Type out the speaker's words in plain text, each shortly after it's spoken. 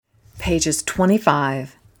pages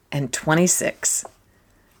 25 and 26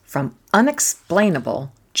 from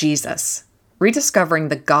Unexplainable Jesus, Rediscovering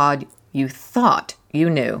the God You Thought You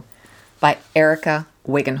Knew by Erica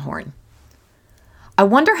Wiggenhorn. I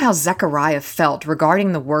wonder how Zechariah felt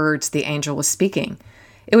regarding the words the angel was speaking.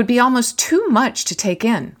 It would be almost too much to take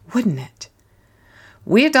in, wouldn't it?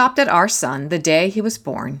 We adopted our son the day he was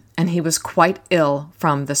born, and he was quite ill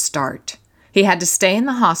from the start. He had to stay in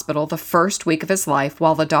the hospital the first week of his life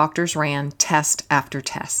while the doctors ran test after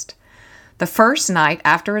test. The first night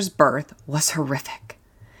after his birth was horrific.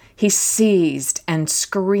 He seized and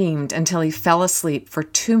screamed until he fell asleep for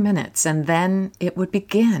 2 minutes, and then it would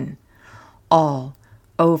begin all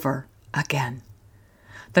over again.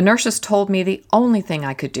 The nurses told me the only thing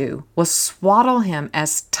I could do was swaddle him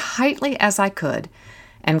as tightly as I could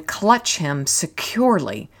and clutch him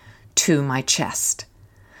securely to my chest.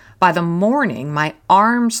 By the morning, my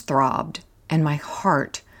arms throbbed and my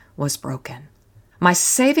heart was broken. My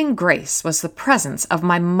saving grace was the presence of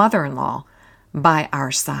my mother-in-law by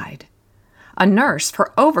our side. A nurse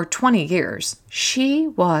for over 20 years, she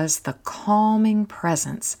was the calming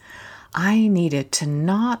presence I needed to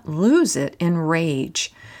not lose it in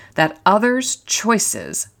rage that others'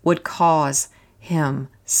 choices would cause him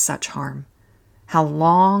such harm. How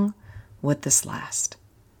long would this last?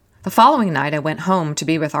 The following night, I went home to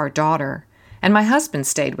be with our daughter, and my husband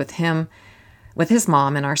stayed with him, with his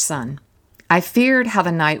mom and our son. I feared how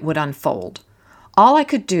the night would unfold. All I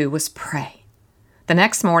could do was pray. The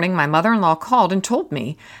next morning, my mother-in-law called and told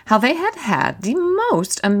me how they had had the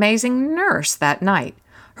most amazing nurse that night.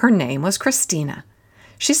 Her name was Christina.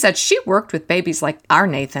 She said she worked with babies like our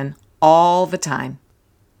Nathan all the time,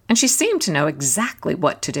 and she seemed to know exactly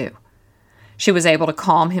what to do. She was able to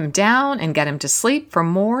calm him down and get him to sleep for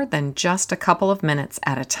more than just a couple of minutes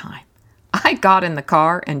at a time. I got in the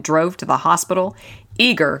car and drove to the hospital,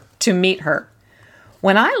 eager to meet her.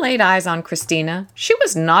 When I laid eyes on Christina, she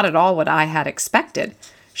was not at all what I had expected.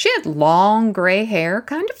 She had long gray hair,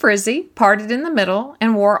 kind of frizzy, parted in the middle,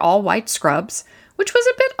 and wore all white scrubs, which was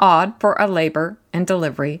a bit odd for a labor and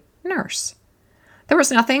delivery nurse. There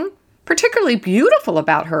was nothing particularly beautiful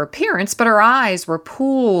about her appearance, but her eyes were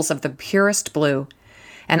pools of the purest blue,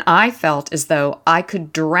 and I felt as though I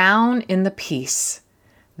could drown in the peace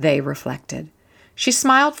they reflected. She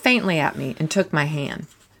smiled faintly at me and took my hand.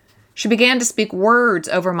 She began to speak words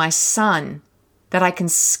over my son that I can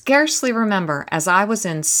scarcely remember, as I was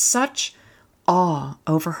in such awe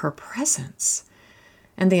over her presence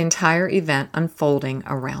and the entire event unfolding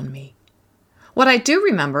around me. What I do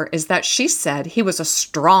remember is that she said he was a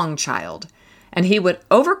strong child and he would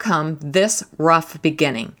overcome this rough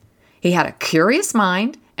beginning. He had a curious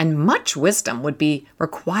mind and much wisdom would be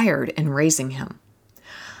required in raising him.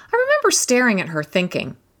 I remember staring at her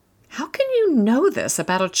thinking, how can you know this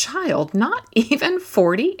about a child not even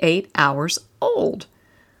 48 hours old?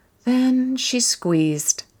 Then she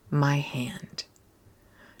squeezed my hand,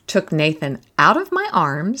 took Nathan out of my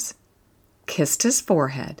arms, kissed his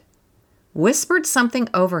forehead, whispered something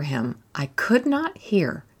over him I could not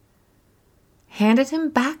hear, handed him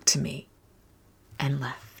back to me, and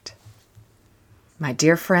left. My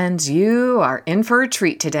dear friends, you are in for a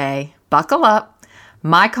treat today. Buckle up.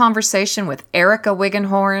 My conversation with Erica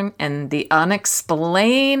Wiggenhorn and the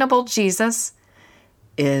Unexplainable Jesus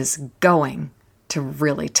is going to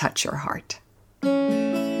really touch your heart.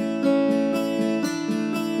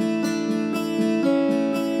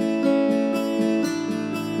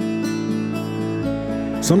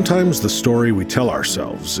 Sometimes the story we tell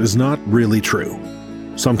ourselves is not really true.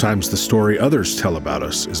 Sometimes the story others tell about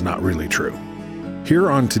us is not really true. Here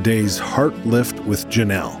on today's Heart Lift with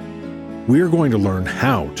Janelle, we are going to learn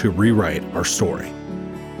how to rewrite our story.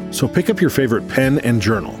 So pick up your favorite pen and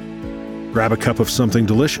journal, grab a cup of something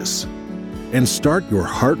delicious, and start your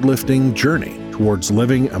heart-lifting journey towards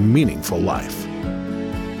living a meaningful life.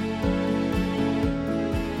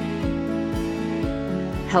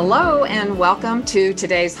 Hello and welcome to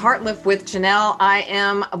today's Heart Lift with Janelle. I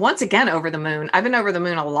am once again over the moon. I've been over the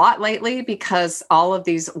moon a lot lately because all of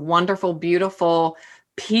these wonderful, beautiful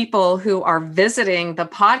people who are visiting the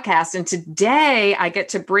podcast. And today I get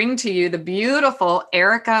to bring to you the beautiful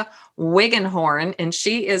Erica Wiggenhorn, and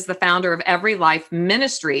she is the founder of Every Life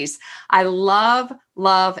Ministries. I love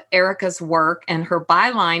Erica's work, and her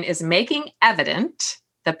byline is making evident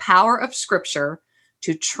the power of Scripture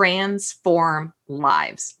to transform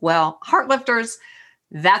lives. Well, Heartlifters,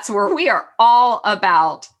 that's where we are all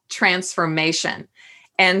about transformation.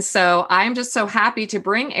 And so I'm just so happy to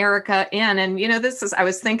bring Erica in. And, I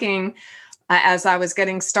was thinking as I was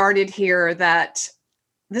getting started here that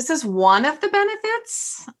this is one of the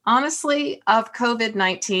benefits, honestly, of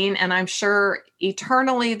COVID-19. And I'm sure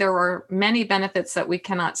eternally there were many benefits that we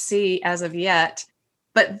cannot see as of yet.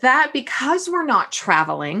 But that because we're not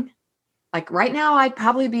traveling, like right now, I'd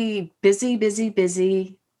probably be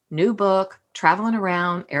busy, new book, traveling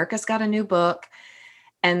around. Erica's got a new book,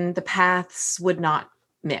 and the paths would not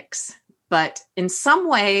mix. But in some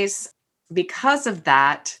ways, because of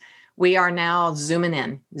that, we are now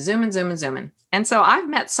zooming. And so I've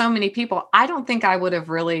met so many people I don't think I would have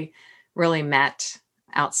really met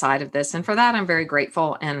outside of this. And for that, I'm very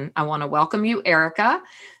grateful. And I want to welcome you, Erica,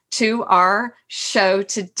 to our show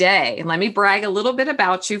today. And let me brag a little bit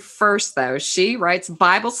about you first, though. She writes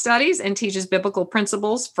Bible studies and teaches biblical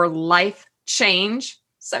principles for life change.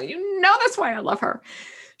 So you know that's why I love her.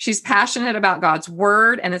 She's passionate about God's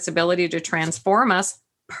word and its ability to transform us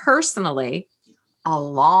personally,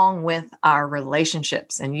 along with our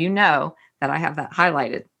relationships. And you know that I have that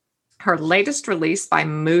highlighted. Her latest release by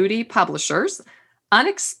Moody Publishers,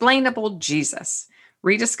 Unexplainable Jesus,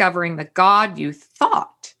 Rediscovering the God You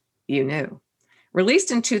Thought You Knew. Released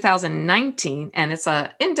in 2019, and it's an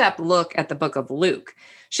in-depth look at the book of Luke.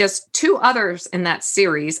 She has two others in that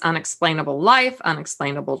series, Unexplainable Life,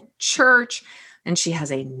 Unexplainable Church, and she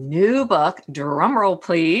has a new book, drumroll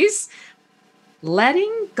please,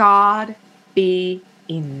 Letting God Be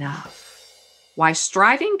Enough. Why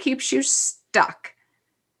striving keeps you stuck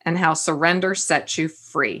and how surrender sets you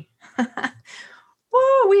free.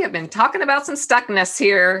 Woo, we have been talking about some stuckness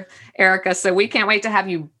here, Erica, so we can't wait to have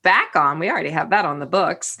you back on. We already have that on the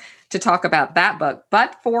books to talk about that book.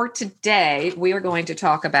 But for today, we are going to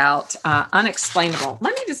talk about Unexplainable.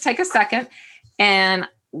 Let me just take a second. And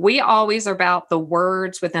we always are about the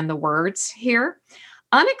words within the words here.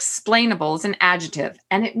 Unexplainable is an adjective,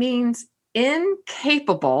 and it means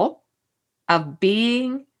incapable of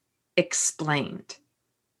being explained.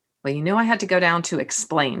 Well, you know, I had to go down to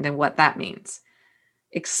explained and what that means.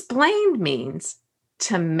 Explained means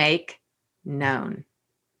to make known.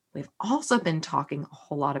 We've also been talking a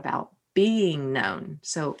whole lot about being known.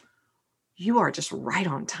 So you are just right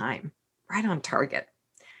on time, right on target.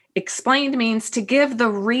 Explained means to give the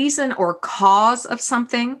reason or cause of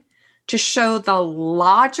something, to show the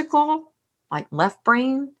logical, like left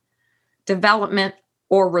brain, development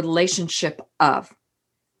or relationship of.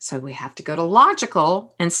 So we have to go to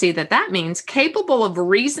logical and see that that means capable of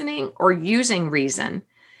reasoning or using reason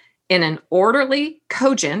in an orderly,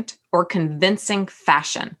 cogent, or convincing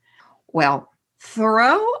fashion. Well,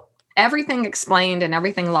 throw everything explained and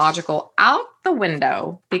everything logical out the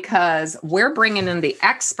window because we're bringing in the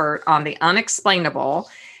expert on the unexplainable.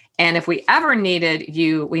 And if we ever needed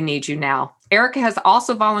you, we need you now. Erica has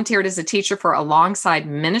also volunteered as a teacher for Alongside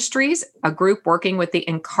Ministries, a group working with the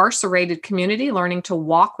incarcerated community, learning to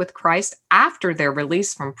walk with Christ after their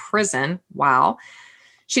release from prison. Wow.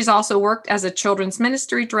 She's also worked as a children's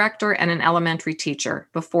ministry director and an elementary teacher.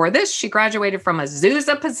 Before this, she graduated from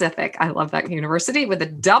Azusa Pacific. I love that university with a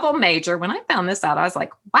double major. When I found this out, I was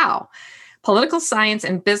like, wow. Political science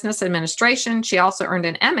and business administration. She also earned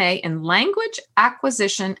an MA in language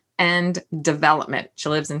acquisition and development. She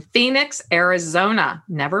lives in Phoenix, Arizona.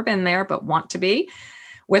 Never been there, but want to be.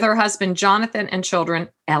 With her husband, Jonathan, and children,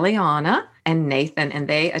 Eliana and Nathan, and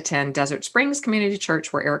they attend Desert Springs Community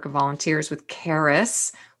Church, where Erica volunteers with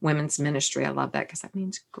Charis Women's Ministry. I love that because that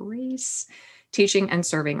means grace, teaching and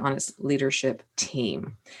serving on its leadership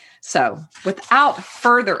team. So without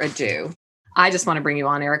further ado, I just want to bring you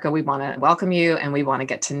on, Erica. We want to welcome you and we want to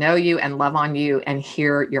get to know you and love on you and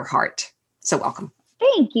hear your heart. So welcome.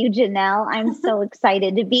 Thank you, Janelle. I'm so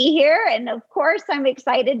excited to be here. And of course, I'm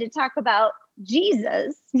excited to talk about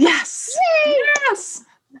Jesus. Yes. Yay! Yes.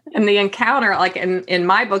 And the encounter, like in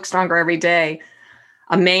my book, Stronger Every Day,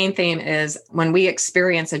 a main theme is when we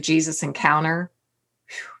experience a Jesus encounter,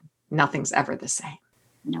 nothing's ever the same.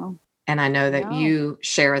 No. And I know that you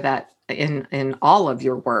share that in all of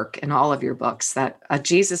your work, in all of your books, that a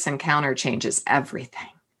Jesus encounter changes everything.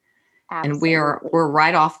 Absolutely. And we're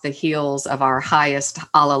right off the heels of our highest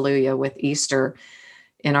hallelujah with Easter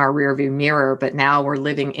in our rearview mirror, but now we're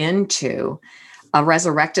living into a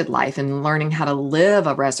resurrected life and learning how to live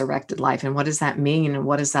a resurrected life. And what does that mean? And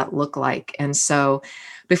what does that look like? And so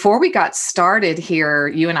before we got started here,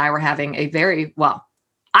 you and I were having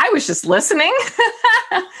I was just listening.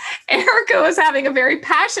 Erica was having a very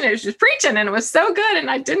passionate, she was preaching and it was so good and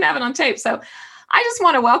I didn't have it on tape. So I just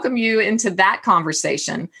want to welcome you into that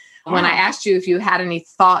conversation. Yeah. When I asked you if you had any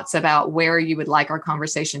thoughts about where you would like our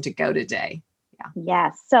conversation to go today. Yeah.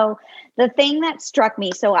 Yes. So the thing that struck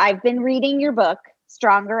me, so I've been reading your book,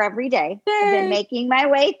 Stronger Every Day. Yay. I've been making my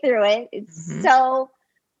way through it. It's so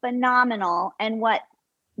phenomenal. And what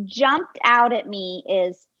jumped out at me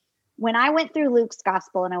is when I went through Luke's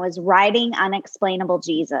gospel and I was writing Unexplainable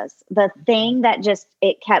Jesus, the thing that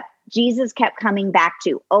Jesus kept coming back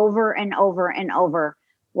to over and over and over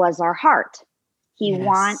was our heart. He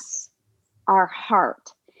wants our heart.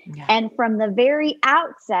 Yeah. And from the very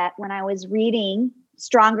outset, when I was reading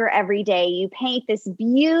Stronger Every Day, you paint this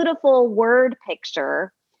beautiful word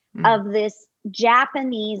picture of this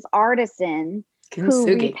Japanese artisan who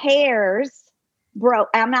repairs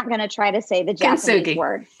I'm not going to try to say the Japanese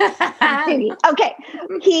word. Kintsugi. Okay.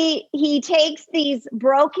 He takes these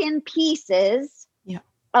broken pieces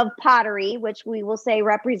of pottery, which we will say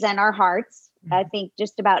represent our hearts. I think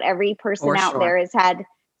just about every person out there has had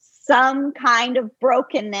some kind of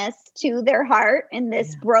brokenness to their heart in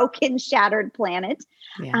this broken, shattered planet.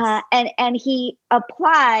 Yes. And he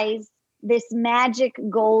applies this magic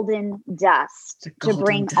golden dust to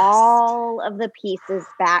bring all of the pieces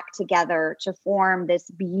back together to form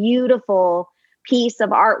this beautiful piece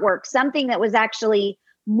of artwork, something that was actually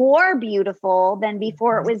more beautiful than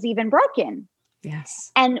before it was even broken.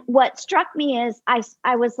 Yes. And what struck me is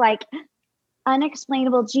I was like,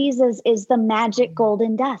 Unexplainable Jesus is the magic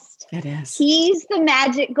golden dust. It is. He's the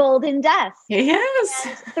magic golden dust. Yes.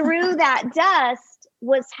 And through that dust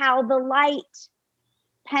was how the light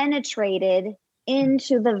penetrated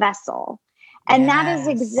into the vessel. And that is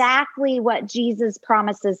exactly what Jesus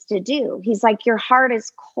promises to do. He's like, your heart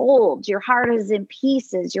is cold. Your heart is in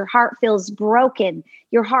pieces. Your heart feels broken.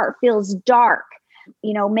 Your heart feels dark.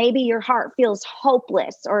 You know, maybe your heart feels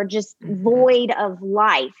hopeless or just void of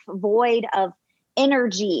life, void of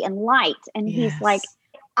energy and light. And he's like,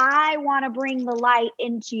 I want to bring the light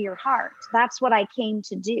into your heart. That's what I came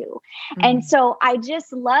to do. And so I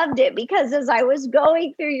just loved it because as I was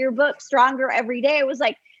going through your book, Stronger Every Day, I was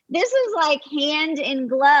like, this is like hand in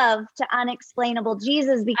glove to Unexplainable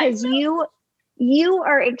Jesus, because you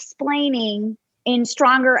are explaining in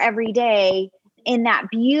Stronger Every Day, in that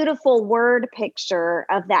beautiful word picture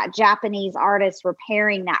of that Japanese artist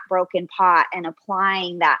repairing that broken pot and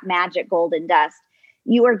applying that magic golden dust,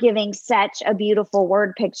 you are giving such a beautiful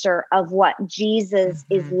word picture of what Jesus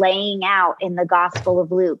is laying out in the Gospel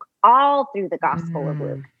of Luke, all through the Gospel of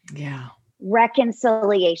Luke. Yeah.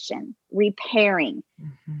 Reconciliation, repairing,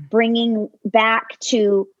 bringing back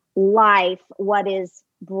to life what is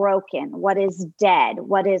broken, what is dead,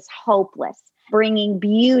 what is hopeless, bringing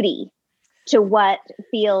beauty to what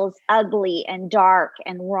feels ugly and dark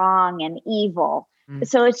and wrong and evil.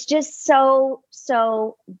 So it's just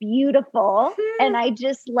so beautiful. And I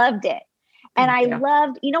just loved it. And I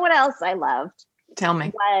loved, you know what else I loved? Tell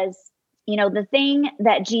me. Was, you know, the thing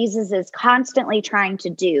that Jesus is constantly trying to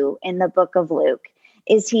do in the book of Luke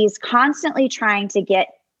is he's constantly trying to get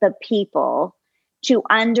the people to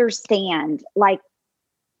understand, like,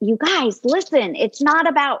 you guys, listen, it's not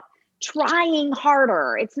about trying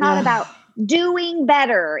harder. It's not about doing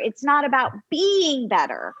better. It's not about being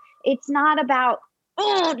better. It's not about,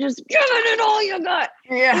 just giving it all you got.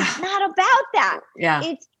 Yeah. It's not about that. Yeah.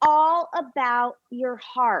 It's all about your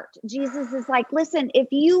heart. Jesus is like, listen, if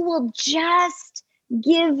you will just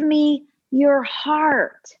give me your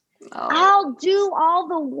heart, I'll do all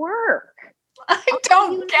the work. I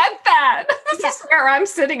don't get that. This is where I'm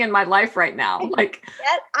sitting in my life right now. Like,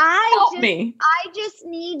 help me. I just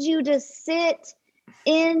need you to sit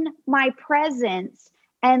in my presence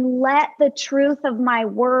and let the truth of my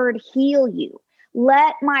word heal you.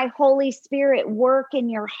 Let my Holy Spirit work in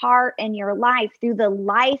your heart and your life through the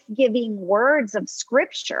life-giving words of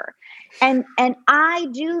Scripture. And I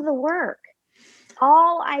do the work.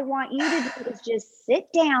 All I want you to do is just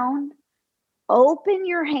sit down, open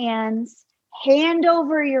your hands, hand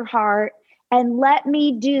over your heart, and let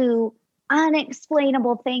me do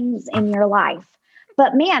unexplainable things in your life.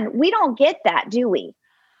 But man, we don't get that, do we?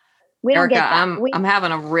 We don't Erica, get that. I'm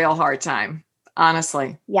having a real hard time,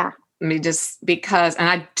 honestly. Yeah. I mean, just because, and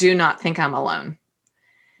I do not think I'm alone.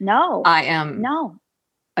 No. I am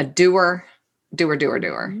a doer.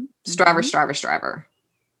 Striver.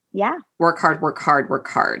 Yeah. Work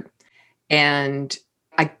hard. And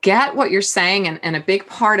I get what you're saying. And a big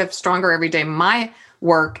part of Stronger Every Day, my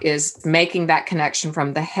work is making that connection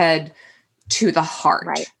from the head to the heart,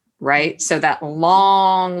 right? So that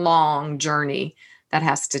long journey that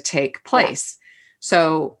has to take place. Yeah.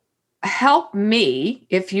 So help me,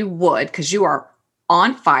 if you would, because you are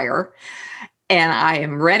on fire and I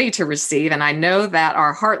am ready to receive. And I know that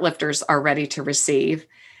our heart lifters are ready to receive.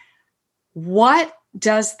 What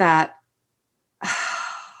does that?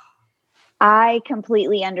 I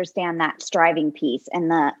completely understand that striving piece and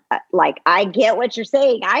the, I get what you're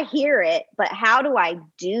saying. I hear it, but how do I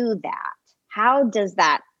do that? How does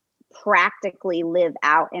that practically live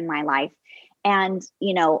out in my life. And,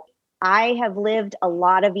 I have lived a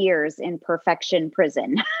lot of years in perfection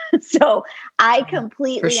prison. So I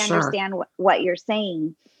completely understand what you're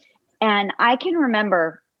saying. And I can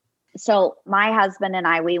remember, so my husband and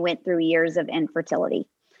I, we went through years of infertility.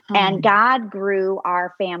 And God grew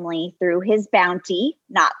our family through his bounty,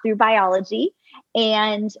 not through biology.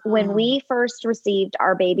 And when we first received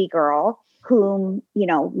our baby girl, whom,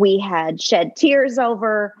 we had shed tears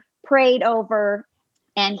over, prayed over,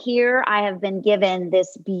 and here I have been given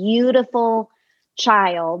this beautiful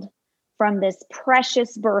child from this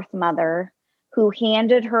precious birth mother who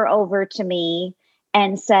handed her over to me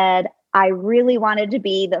and said, I really wanted to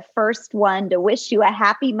be the first one to wish you a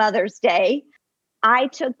happy Mother's Day. I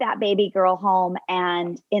took that baby girl home,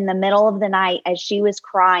 and in the middle of the night, as she was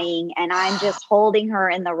crying, and I'm just holding her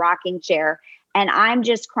in the rocking chair, and I'm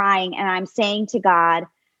just crying, and I'm saying to God,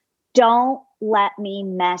 don't let me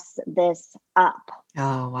mess this up.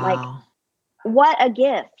 Oh, wow. Like, what a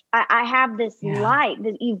gift. I have this life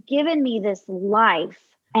that you've given me, this life,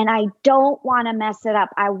 and I don't want to mess it up.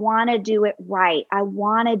 I want to do it right. I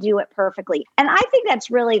want to do it perfectly. And I think that's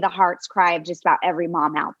really the heart's cry of just about every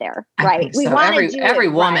mom out there, right? We want to do every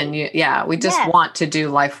woman. Right. We just want to do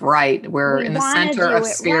life right. We're in the center of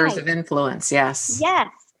spheres of influence. Yes. Yes.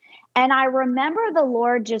 And I remember the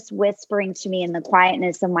Lord just whispering to me in the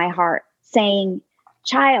quietness of my heart, saying,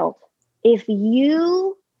 child, if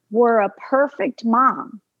you were a perfect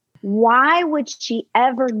mom, why would she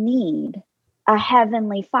ever need a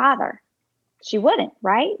heavenly father? She wouldn't,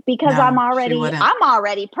 right? Because I'm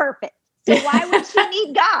already perfect. So why would she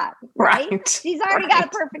need God? Right? She's already got a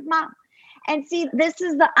perfect mom. And see, this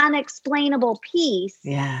is the unexplainable piece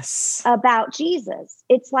about Jesus.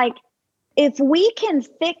 It's like, if we can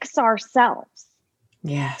fix ourselves,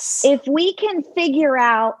 if we can figure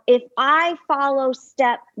out, if I follow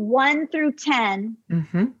step 1 through 10,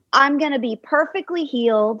 I'm going to be perfectly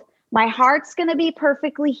healed. My heart's going to be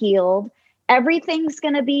perfectly healed. Everything's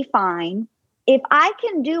going to be fine. If I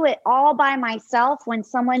can do it all by myself when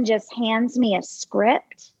someone just hands me a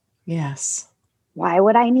script, why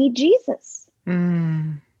would I need Jesus?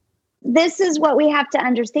 This is what we have to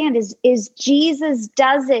understand is Jesus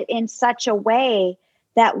does it in such a way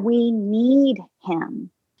that we need him.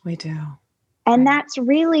 We do. And that's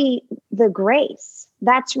really the grace.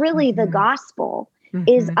 That's really the gospel,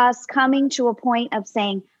 is us coming to a point of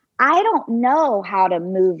saying, I don't know how to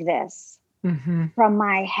move this from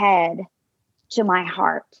my head to my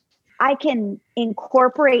heart. I can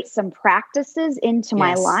incorporate some practices into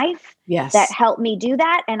my life that help me do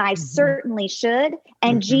that. And I certainly should.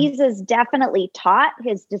 And Jesus definitely taught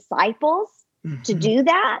his disciples to do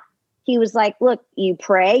that. He was like, look, you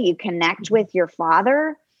pray, you connect with your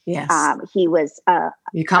Father. He was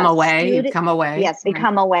you come away. Yes, you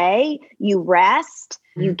come away, you rest,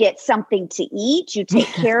 you get something to eat, you take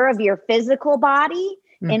care of your physical body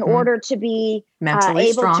in order to be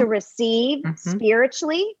able to receive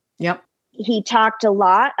spiritually. He talked a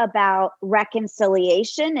lot about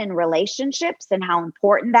reconciliation in relationships and how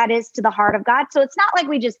important that is to the heart of God. So it's not like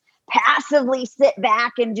we just passively sit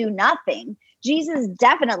back and do nothing. Jesus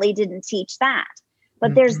definitely didn't teach that.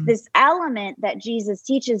 But there's this element that Jesus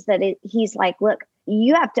teaches that he's like, look,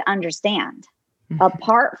 you have to understand,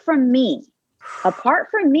 apart from me,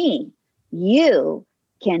 you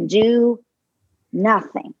can do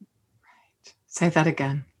nothing. Say that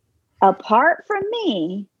again. Apart from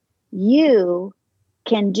me, you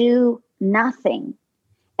can do nothing.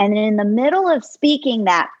 And in the middle of speaking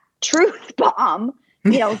that truth bomb,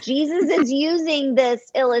 Jesus is using this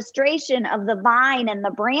illustration of the vine and the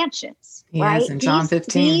branches, right? In John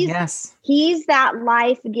 15, He's that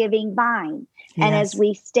life-giving vine. And as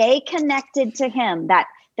we stay connected to him, that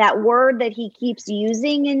word that he keeps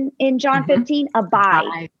using in John 15,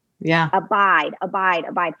 abide. Abide.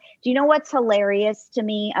 Do you know what's hilarious to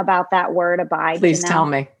me about that word abide? Please tell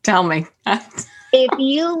me. If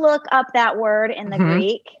you look up that word in the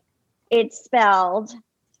Greek, it's spelled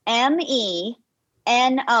M-E-N-O.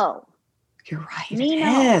 You're right. Meno.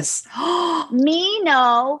 It is.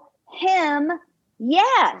 Meno, him,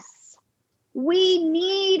 yes. We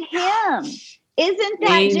need him. Isn't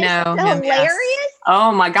that just hilarious?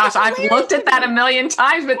 Oh my gosh. I've looked at that a million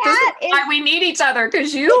times, but this is why we need each other,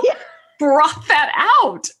 because you brought that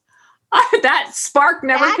out. That spark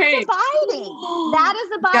never came. Abiding. That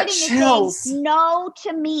is abiding. It's saying no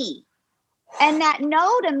to me. And that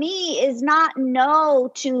no to me is not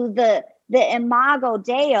no to the imago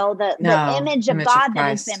Dei, the image of God that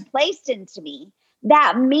has been placed into me.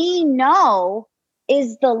 That me no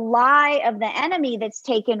is the lie of the enemy that's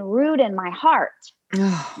taken root in my heart.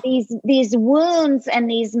 Oh, these wounds and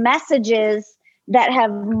these messages that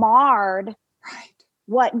have marred right.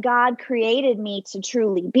 what God created me to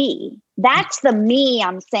truly be. That's the me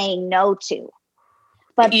I'm saying no to. The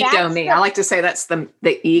But ego that's me. I the like to say that's the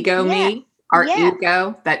ego yes, me, our yes.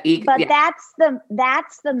 ego, that ego. But Yeah.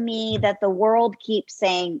 that's the me that the world keeps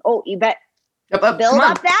saying, oh, you bet Come build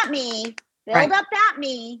on. up that me. Build Right. up that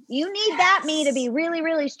me. You need that me to be really,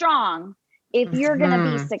 really strong if you're going to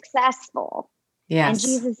be Mhm. successful. And Yes,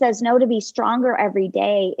 Jesus says, no, to be stronger every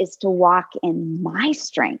day is to walk in my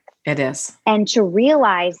strength it is. and to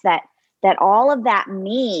realize that all of that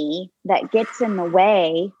me that gets in the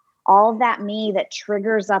way, all of that me that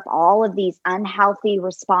triggers up all of these unhealthy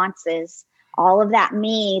responses, all of that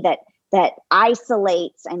me that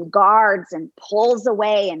isolates and guards and pulls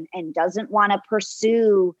away and doesn't want to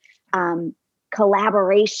pursue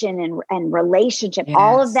collaboration and relationship,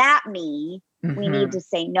 all of Yes. that me, we need Mhm. to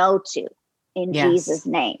say no to in Yes. Jesus'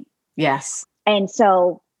 name. Yes. And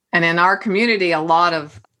so, And in our community, a lot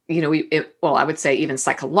of, well, I would say even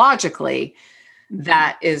psychologically,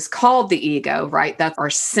 that is called the ego, right? That's our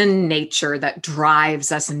sin nature that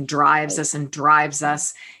drives us and drives us and drives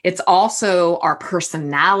us. It's also our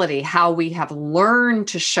personality, how we have learned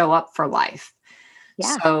to show up for life.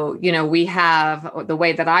 yeah. So, we have, the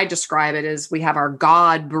way that I describe it is, we have our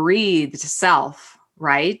God breathed self,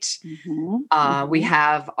 right? We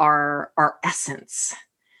have our essence,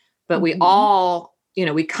 but we all,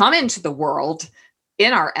 we come into the world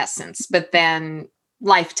in our essence, but then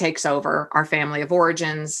life takes over, our family of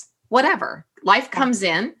origins, whatever. Life comes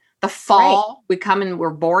in, the fall, we come and we're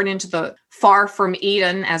born into the far from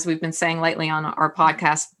Eden, as we've been saying lately on our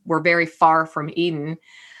podcast. We're very far from Eden,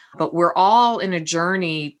 but we're all in a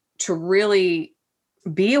journey to really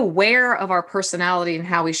be aware of our personality and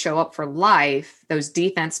how we show up for life, those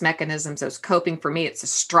defense mechanisms, those coping. For me, it's the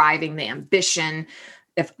striving, the ambition.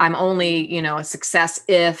 If I'm only, a success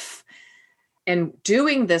if, and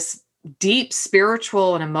doing this deep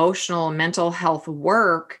spiritual and emotional and mental health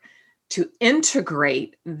work to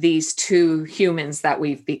integrate these two humans that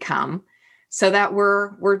we've become so that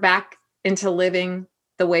we're back into living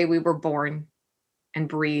the way we were born and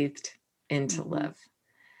breathed in to live.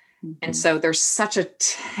 And so there's such a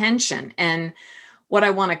tension. And what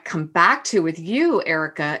I want to come back to with you,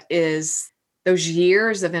 Erica, is those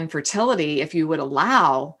years of infertility, if you would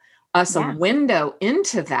allow us a window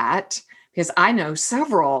into that, because I know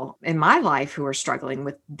several in my life who are struggling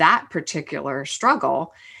with that particular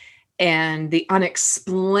struggle and the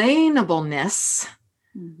unexplainableness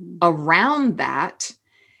around that,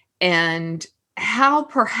 and how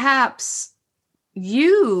perhaps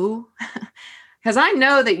you, because I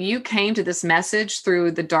know that you came to this message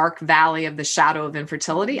through the dark valley of the shadow of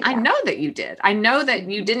infertility. I know that you did. I know that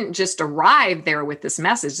you didn't just arrive there with this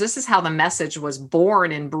message. This is how the message was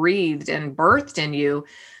born and breathed and birthed in you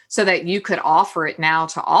so that you could offer it now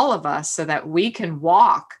to all of us so that we can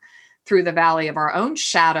walk through the valley of our own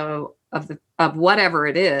shadow of whatever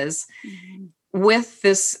it is with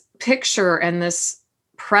this picture and this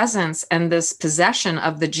presence and this possession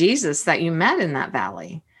of the Jesus that you met in that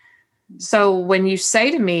valley. So when you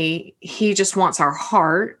say to me, he just wants our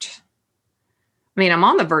heart, I mean, I'm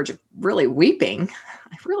on the verge of really weeping.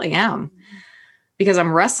 I really am, because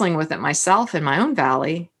I'm wrestling with it myself in my own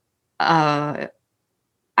valley. I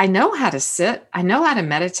know how to sit. I know how to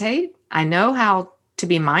meditate. I know how to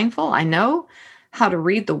be mindful. I know how to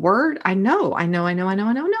read the word. I know.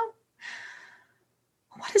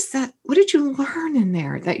 What is that? What did you learn in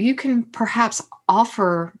there that you can perhaps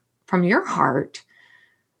offer from your heart?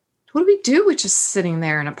 What do we do with just sitting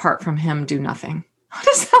there and apart from him, do nothing? What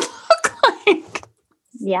does that look like?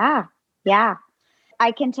 Yeah.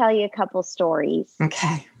 I can tell you a couple stories.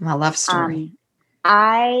 Okay. My love story.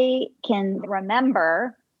 I can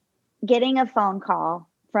remember getting a phone call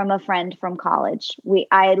from a friend from college.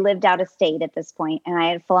 I had lived out of state at this point, and I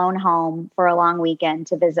had flown home for a long weekend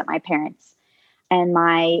to visit my parents. And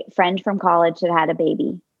my friend from college had a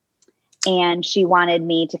baby, and she wanted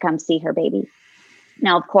me to come see her baby.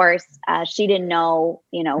 Now, of course, she didn't know,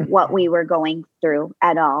 what we were going through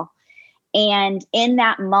at all. And in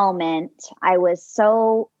that moment, I was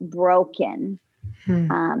so broken.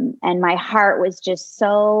 And my heart was just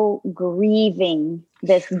so grieving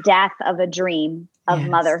this death of a dream of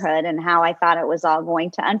motherhood and how I thought it was all going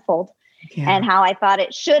to unfold and how I thought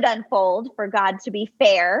it should unfold for God to be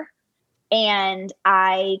fair. And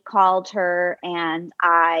I called her and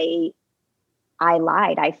I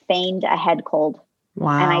lied. I feigned a head cold.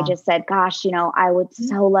 Wow. And I just said, gosh, I would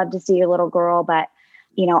so love to see your little girl, but,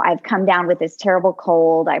 I've come down with this terrible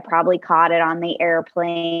cold. I probably caught it on the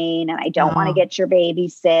airplane and I don't want to get your baby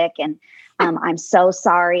sick. And I'm so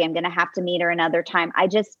sorry. I'm going to have to meet her another time.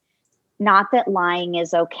 Not that lying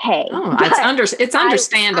is okay. Oh, it's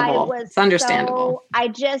understandable. It's understandable. I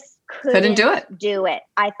just couldn't do it.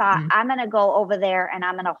 I thought, I'm going to go over there and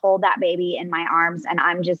I'm going to hold that baby in my arms and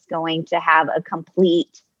I'm just going to have a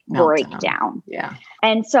complete breakdown. Yeah.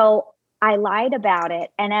 And so I lied about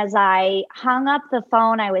it. And as I hung up the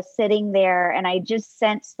phone, I was sitting there and I just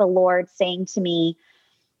sensed the Lord saying to me,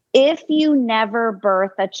 if you never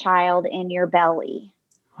birth a child in your belly,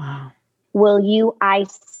 wow, will you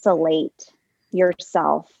isolate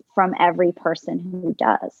yourself from every person who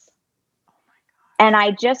does? And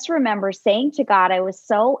I just remember saying to God, I was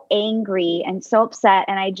so angry and so upset.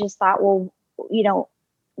 And I just thought, well,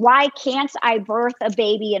 why can't I birth a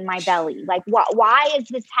baby in my belly? Like, why is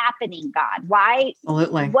this happening, God? Why?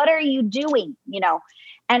 Absolutely. What are you doing?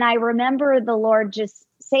 And I remember the Lord just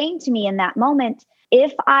saying to me in that moment,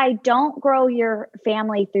 if I don't grow your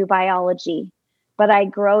family through biology, but I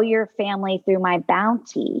grow your family through my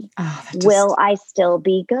bounty, will I still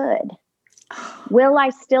be good? Will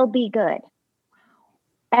I still be good?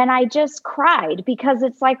 And I just cried because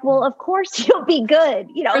it's like, well, of course you'll be good.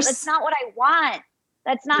 That's not what I want.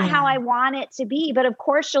 That's not how I want it to be. But of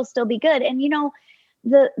course you'll still be good. And,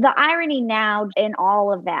 the irony now in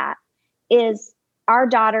all of that is our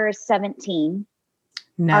daughter is 17.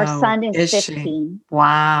 No, our son is 15. She?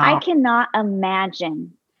 Wow. I cannot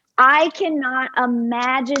imagine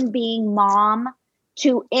being mom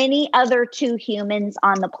to any other two humans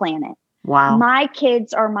on the planet. Wow. My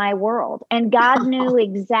kids are my world. And God knew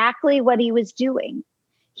exactly what he was doing.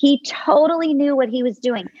 He totally knew what he was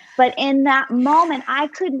doing. But in that moment, I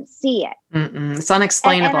couldn't see it. It's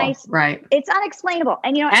unexplainable. Right. It's unexplainable.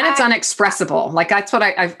 And, it's unexpressible. Like, that's what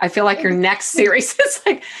I feel like your next series is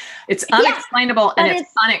like, it's unexplainable and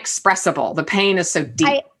it's unexpressible. The pain is so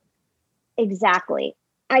deep. Exactly.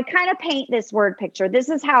 I kind of paint this word picture. This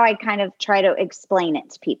is how I kind of try to explain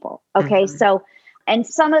it to people. Okay. So, and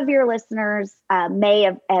some of your listeners may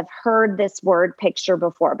have heard this word picture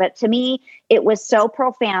before, but to me, it was so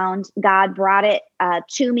profound. God brought it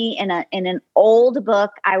to me in an old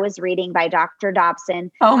book I was reading by Dr.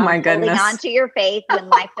 Dobson. Oh my goodness. Holding on to your faith when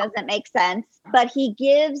life doesn't make sense. But he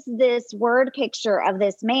gives this word picture of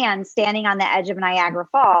this man standing on the edge of Niagara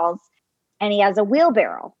Falls, and he has a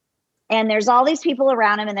wheelbarrow. And there's all these people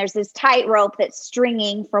around him, and there's this tightrope that's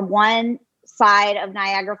stringing from one side of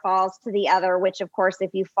Niagara Falls to the other, which of course, if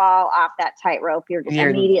you fall off that tightrope, you're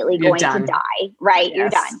immediately going to die, right? Yes. You're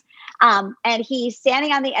done. And he's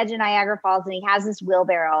standing on the edge of Niagara Falls and he has this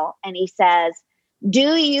wheelbarrow and he says,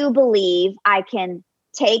 do you believe I can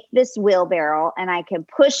take this wheelbarrow and I can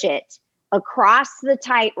push it across the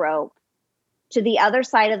tightrope to the other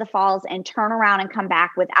side of the falls and turn around and come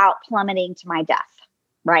back without plummeting to my death?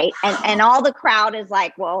 Right. And all the crowd is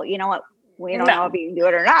like, well, you know what? We don't know if you can do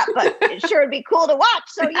it or not, but it sure would be cool to watch.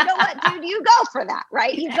 So you know what, dude, you go for that,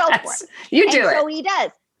 right? You go for it. You do it. So he does.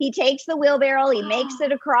 He takes the wheelbarrow, he makes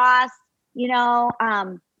it across, he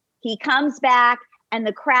comes back and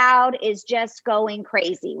the crowd is just going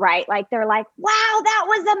crazy, right? Like they're like, wow, that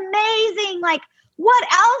was amazing. Like, what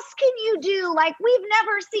else can you do? Like, we've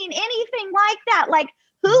never seen anything like that. Like,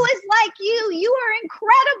 who is like you? You are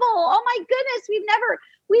incredible. Oh my goodness. We've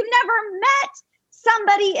never met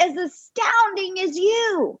somebody as astounding as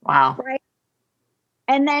you. Wow. Right.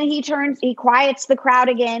 And then he quiets the crowd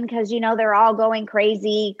again because, they're all going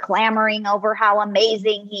crazy, clamoring over how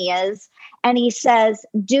amazing he is. And he says,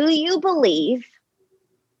 do you believe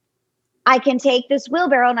I can take this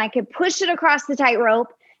wheelbarrow and I can push it across the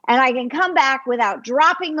tightrope and I can come back without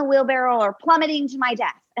dropping the wheelbarrow or plummeting to my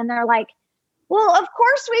death? And they're like, well, of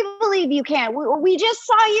course we believe you can. We just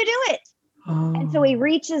saw you do it. Oh. And so he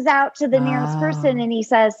reaches out to the nearest person and he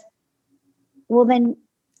says, well, then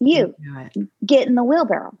you get in the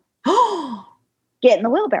wheelbarrow. Get in the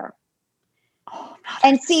wheelbarrow. Oh,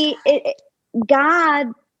 and see, God,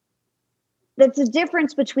 that's the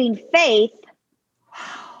difference between faith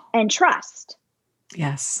and trust.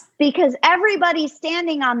 Yes. Because everybody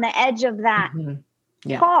standing on the edge of that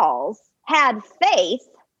falls had faith.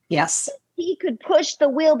 Yes. He could push the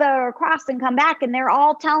wheelbarrow across and come back, and they're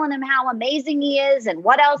all telling him how amazing he is and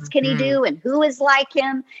what else can he do and who is like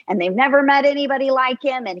him, and they've never met anybody like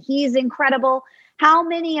him and he's incredible. How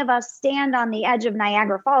many of us stand on the edge of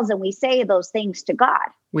Niagara Falls and we say those things to God?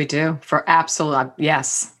 We do, for absolute,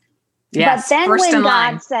 yes. Yes. But then First when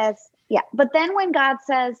God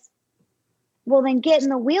says, well, then get in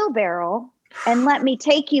the wheelbarrow and let me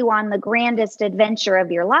take you on the grandest adventure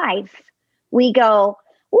of your life, we go,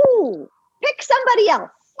 ooh, pick somebody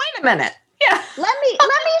else. Wait a minute. Let me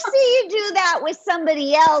see you do that with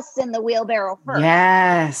somebody else in the wheelbarrow first.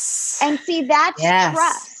 Yes. And see, that's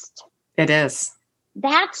trust. It is.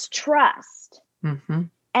 That's trust. Mm-hmm.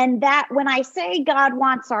 And that when I say God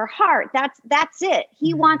wants our heart, that's it.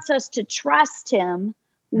 He wants us to trust him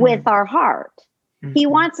with our heart. He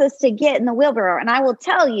wants us to get in the wheelbarrow. And I will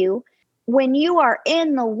tell you, when you are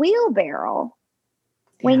in the wheelbarrow,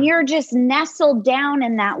 when you're just nestled down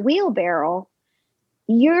in that wheelbarrow,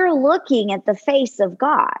 you're looking at the face of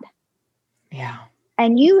God. Yeah.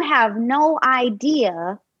 And you have no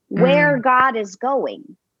idea where God is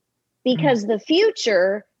going, because the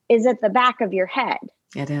future is at the back of your head.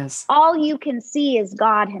 It is. All you can see is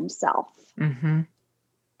God himself. Mm-hmm.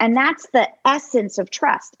 And that's the essence of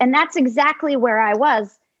trust. And that's exactly where I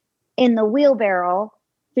was in the wheelbarrow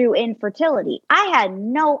through infertility. I had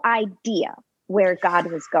no idea where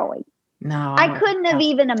God was going. No, I couldn't have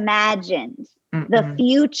even imagined the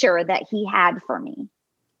future that he had for me.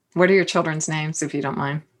 What are your children's names, if you don't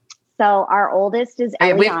mind? So our oldest is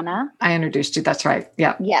Eliana. I introduced you. That's right.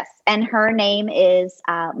 Yeah. Yes. And her name is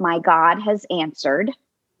My God Has Answered.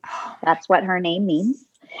 That's what her name means.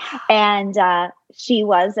 And she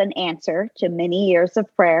was an answer to many years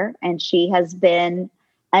of prayer. And she has been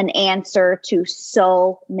an answer to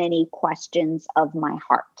so many questions of my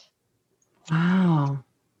heart. Wow.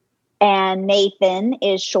 And Nathan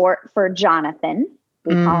is short for Jonathan.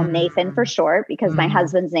 We call him Nathan for short because my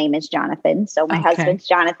husband's name is Jonathan. So my husband's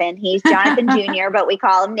Jonathan. He's Jonathan Jr., but we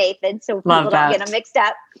call him Nathan so people don't get him mixed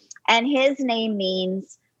up. And his name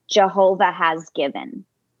means Jehovah has given,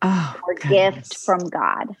 or gift from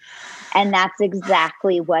God. And that's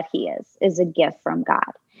exactly what he is a gift from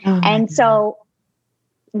God. And so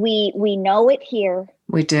we know it here.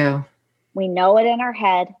 We do. We know it in our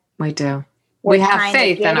head. We do. We have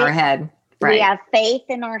faith in our head. Right. We have faith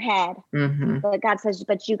in our head. But God says,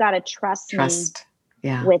 but you got to trust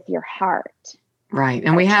me with your heart. Right.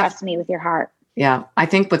 And we have trust me with your heart. Yeah. I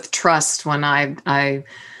think with trust, when I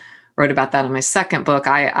wrote about that in my second book,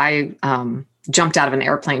 I jumped out of an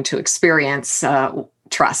airplane to experience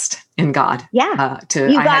trust in God. Yeah.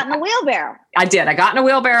 You got in the wheelbarrow. I did. I got in a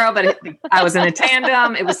wheelbarrow, but I was in a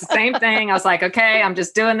tandem. It was the same thing. I was like, okay, I'm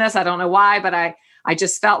just doing this. I don't know why, but I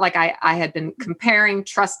just felt like I had been comparing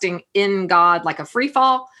trusting in God like a free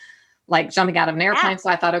fall, like jumping out of an airplane. So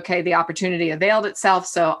I thought, okay, the opportunity availed itself.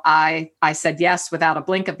 So I said yes without a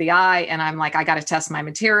blink of the eye. And I'm like, I got to test my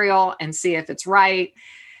material and see if it's right.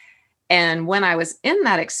 And when I was in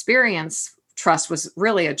that experience, trust was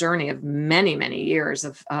really a journey of many, many years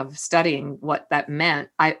of studying what that meant.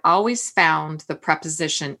 I always found the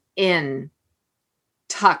preposition in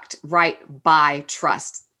tucked right by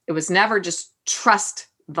trust. It was never just trust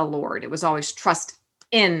the Lord. It was always trust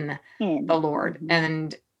in the Lord.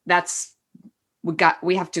 And that's,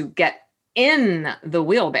 we have to get in the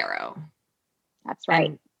wheelbarrow. That's right.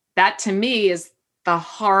 And that to me is the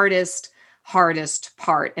hardest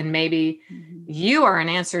part. And maybe you are an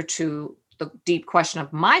answer to the deep question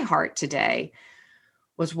of my heart today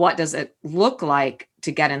was, what does it look like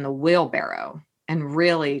to get in the wheelbarrow and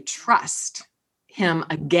really trust him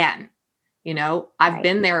again? You know, I've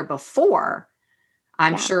been there before.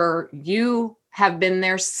 I'm sure you have been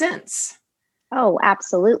there since. Oh,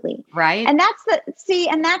 absolutely. Right. And that's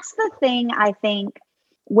the thing, I think,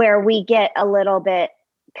 where we get a little bit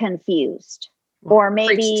confused. Or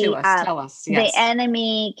maybe tell us. Yes. The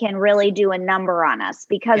enemy can really do a number on us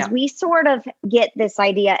because we sort of get this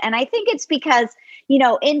idea. And I think it's because, you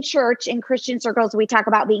know, in church, in Christian circles, we talk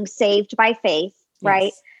about being saved by faith,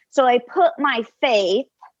 right? So I put my faith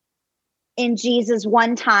in Jesus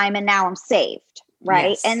one time and now I'm saved,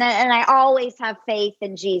 right? Yes. And I always have faith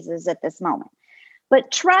in Jesus at this moment.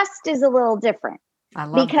 But trust is a little different. I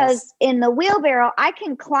love because in the wheelbarrow, I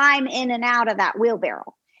can climb in and out of that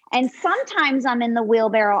wheelbarrow. And sometimes I'm in the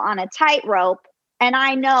wheelbarrow on a tightrope and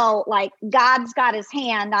I know like God's got his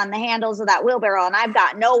hand on the handles of that wheelbarrow and I've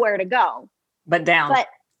got nowhere to go. But down.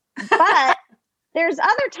 But there's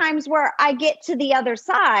other times where I get to the other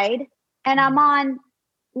side and I'm on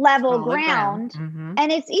level ground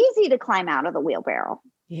and it's easy to climb out of the wheelbarrow.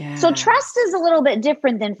 Yeah. So trust is a little bit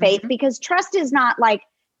different than faith because trust is not like,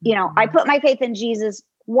 you know, I put my faith in Jesus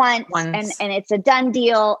once. And it's a done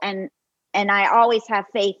deal and I always have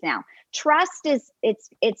faith now. Trust is,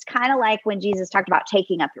 it's kind of like when Jesus talked about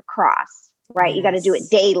taking up your cross, right? Yes. You got to do it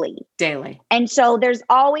daily. And so there's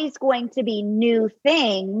always going to be new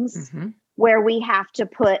things where we have to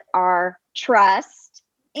put our trust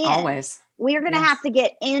in. Always. We're going to have to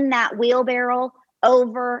get in that wheelbarrow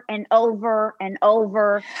over and over and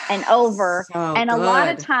over and over. So and a lot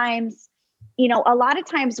of times, a lot of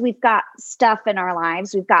times we've got stuff in our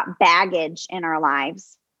lives, we've got baggage in our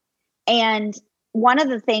lives. And one of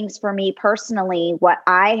the things for me personally, what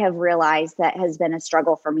I have realized that has been a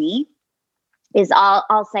struggle for me is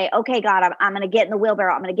I'll say, okay, God, I'm going to get in the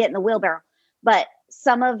wheelbarrow. I'm going to get in the wheelbarrow. But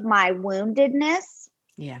some of my woundedness,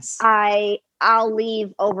 Yes. I'll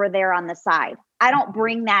leave over there on the side. I don't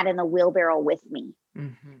bring that in the wheelbarrow with me.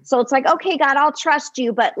 Mm-hmm. So it's like, okay, God, I'll trust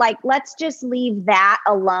you, but like, let's just leave that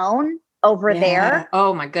alone over there.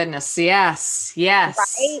 Oh my goodness. Yes. Yes.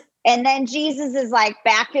 Right. And then Jesus is like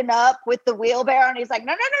backing up with the wheelbarrow and he's like,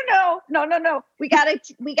 no. We gotta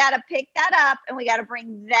pick that up and we gotta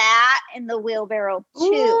bring that in the wheelbarrow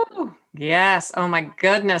too. Ooh, yes. Oh my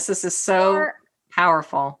goodness. This is so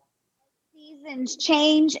powerful. Seasons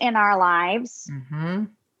change in our lives. Mm-hmm.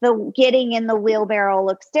 The getting in the wheelbarrow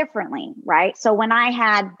looks differently, right? So when I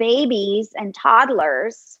had babies and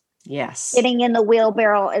toddlers, yes, getting in the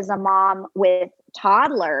wheelbarrow as a mom with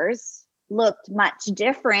toddlers looked much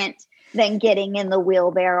different than getting in the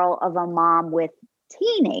wheelbarrow of a mom with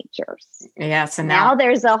teenagers. Yes. And now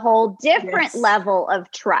there's a whole different yes. level of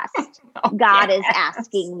trust God is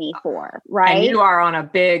asking me for, right? And you are on a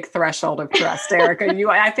big threshold of trust, Erica.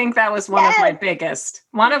 I think that was one of my biggest.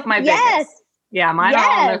 Yeah, mine are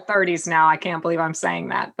all in their 30s now. I can't believe I'm saying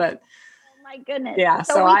that, but oh my goodness. Yeah,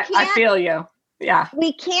 so I feel you. Yeah.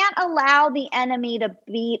 We can't allow the enemy to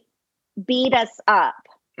beat us up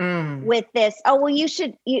with this. Oh, well, you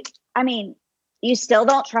still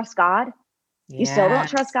don't trust God. You still don't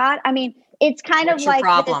trust God. I mean, it's kind of like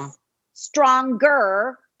this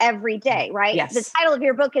stronger every day, right? Yes. The title of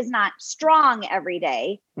your book is not Strong Every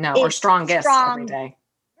Day. No, or Strongest Every Day.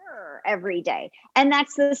 Every day. And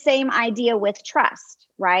that's the same idea with trust,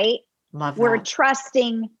 right? Love that. We're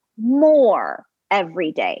trusting more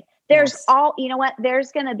every day. There's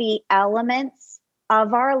there's going to be elements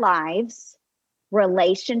of our lives,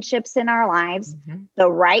 relationships in our lives,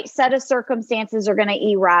 the right set of circumstances are going to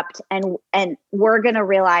erupt and we're going to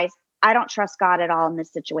realize I don't trust God at all in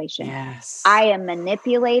this situation. Yes. I am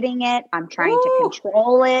manipulating it. I'm trying to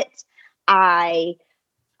control it.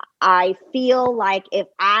 I feel like if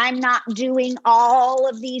I'm not doing all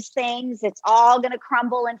of these things, it's all going to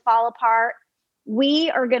crumble and fall apart.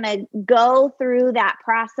 We are going to go through that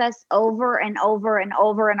process over and over and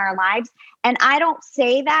over in our lives. And I don't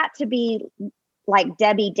say that to be like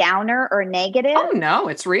Debbie Downer or negative. Oh, no,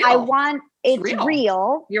 it's real. It's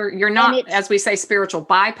real. You're not, as we say, spiritual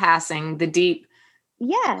bypassing the deep,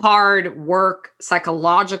 hard work,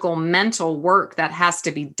 psychological, mental work that has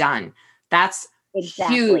to be done. That's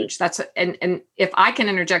huge. And if I can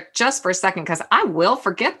interject just for a second, because I will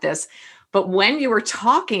forget this, but when you were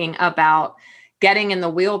talking about getting in the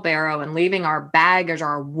wheelbarrow and leaving our baggage,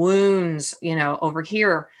 our wounds, over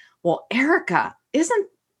here, well, Erica, isn't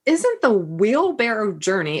the wheelbarrow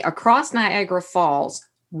journey across Niagara Falls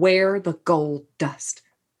where the gold dust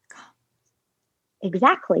comes?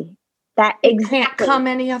 Exactly. It can't come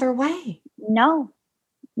any other way. No.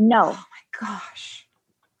 Oh my gosh.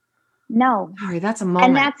 No. Sorry, that's a moment.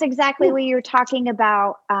 And that's exactly what you're talking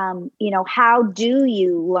about. How do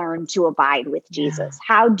you learn to abide with Jesus?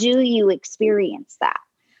 How do you experience that?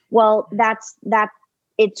 Well, that's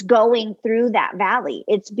it's going through that valley.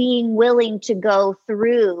 It's being willing to go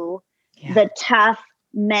through the tough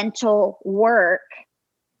mental work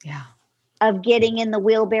of getting in the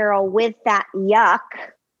wheelbarrow with that yuck.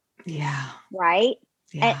 Yeah. Right.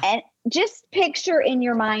 Yeah. And just picture in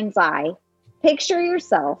your mind's eye, picture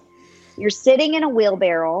yourself. You're sitting in a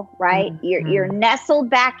wheelbarrow, right? You're nestled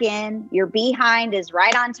back in. Your behind is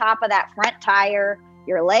right on top of that front tire.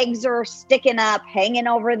 Your legs are sticking up, hanging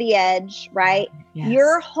over the edge, right? Yes.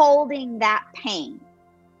 You're holding that pain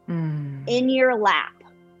in your lap.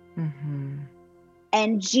 Mm-hmm.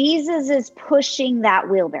 And Jesus is pushing that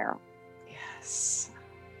wheelbarrow. Yes.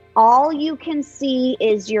 All you can see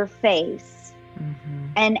is your face. Mm-hmm.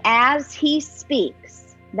 And as he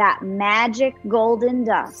speaks, that magic golden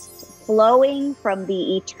dust flowing from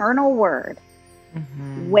the eternal word,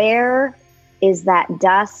 where is that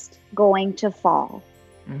dust going to fall?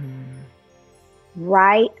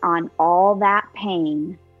 Right on all that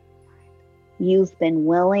pain you've been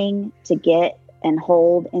willing to get and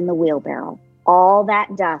hold in the wheelbarrow. All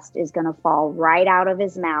that dust is going to fall right out of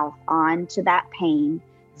his mouth onto that pain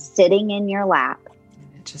sitting in your lap.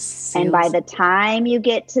 And by the time you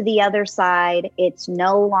get to the other side, it's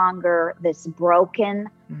no longer this broken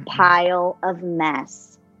pile of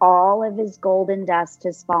mess. All of his golden dust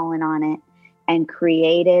has fallen on it and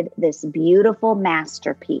created this beautiful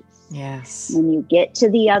masterpiece. Yes. When you get to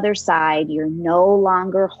the other side, you're no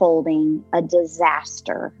longer holding a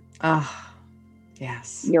disaster. Oh,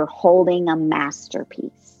 Yes. You're holding a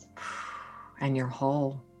masterpiece. And you're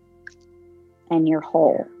whole. And you're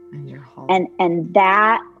whole. And you're whole. And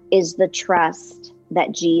that is the trust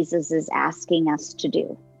that Jesus is asking us to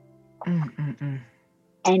do. Mm-mm-mm.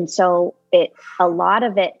 And so a lot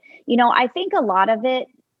of it, I think a lot of it,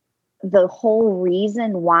 the whole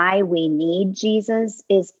reason why we need Jesus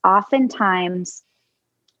is oftentimes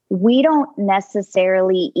we don't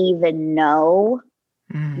necessarily even know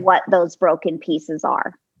what those broken pieces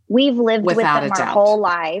are. We've lived Without with them a our doubt. whole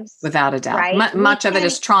lives. Without a doubt. Right? Much of it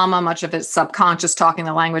is trauma. Much of it's subconscious, talking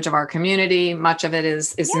the language of our community. Much of it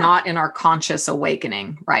is not in our conscious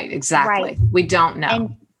awakening. Right. Exactly. Right. We don't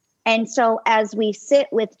know. And so as we sit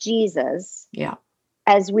with Jesus,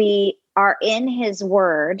 as we are in his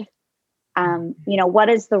word, what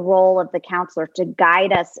is the role of the counselor? To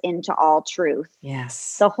guide us into all truth.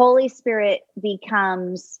 Yes. The Holy Spirit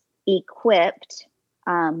becomes equipped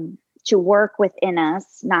to work within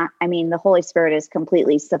us. The Holy Spirit is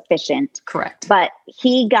completely sufficient. Correct. But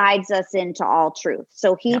he guides us into all truth.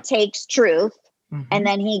 So he takes truth and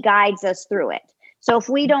then he guides us through it. So if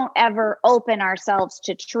we don't ever open ourselves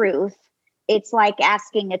to truth, it's like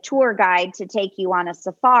asking a tour guide to take you on a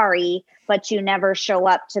safari, but you never show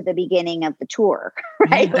up to the beginning of the tour,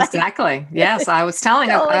 right? Yeah, exactly. Yes. I was telling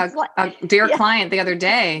a dear client the other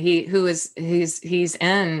day, he's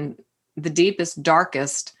in the deepest,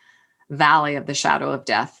 darkest valley of the shadow of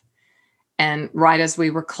death. And right as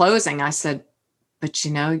we were closing, I said, but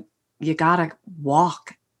you got to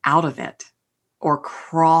walk out of it or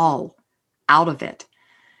crawl out of it.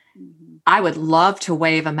 Mm-hmm. I would love to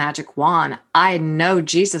wave a magic wand. I know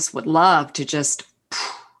Jesus would love to just,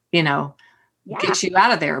 get you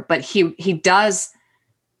out of there. But he does.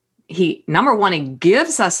 Number one, he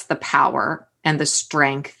gives us the power and the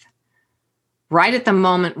strength right at the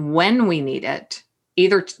moment when we need it.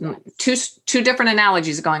 Either two different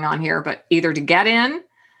analogies going on here, but either to get in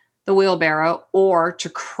the wheelbarrow or to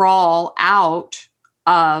crawl out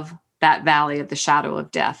of that valley of the shadow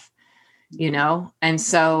of death. And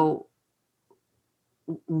so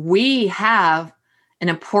we have an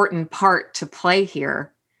important part to play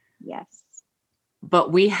here. Yes.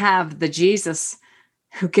 But we have the Jesus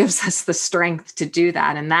who gives us the strength to do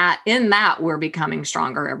that. And in that we're becoming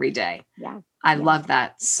stronger every day. Yeah. I love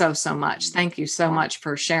that so much. Thank you so much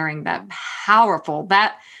for sharing that powerful,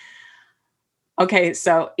 Okay,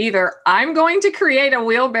 so either I'm going to create a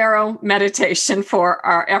wheelbarrow meditation for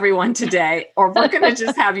everyone today, or we're going to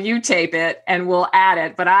just have you tape it and we'll add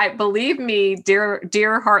it. But believe me, dear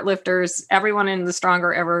Heartlifters, everyone in the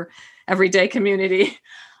Stronger Everyday community,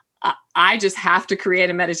 I just have to create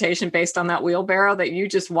a meditation based on that wheelbarrow that you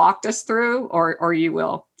just walked us through, or you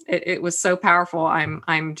will. It was so powerful.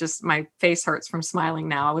 I'm just, my face hurts from smiling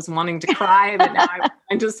now. I was wanting to cry, but now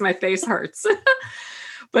my face hurts.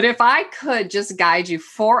 But if I could just guide you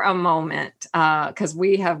for a moment, because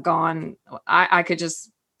we have gone, I could just,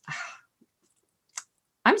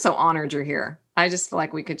 I'm so honored you're here. I just feel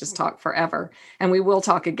like we could just talk forever, and we will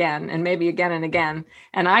talk again and maybe again and again.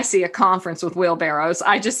 And I see a conference with wheelbarrows.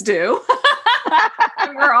 I just do.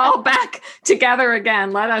 And we're all back together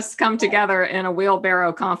again. Let us come together in a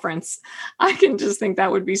wheelbarrow conference. I can just think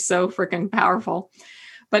that would be so freaking powerful.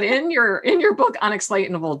 But in your book,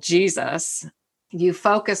 Unexplainable Jesus, you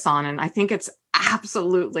focus on, and I think it's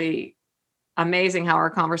absolutely amazing how our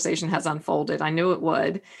conversation has unfolded. I knew it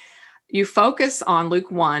would. You focus on Luke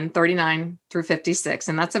 1:39 through 56,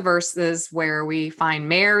 and that's a verses where we find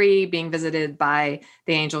Mary being visited by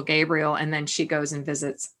the angel Gabriel, and then she goes and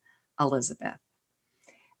visits Elizabeth.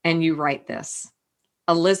 And you write this: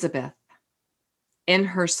 Elizabeth in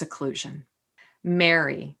her seclusion,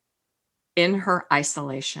 Mary in her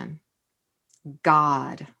isolation,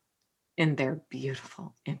 God in their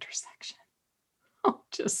beautiful intersection. Oh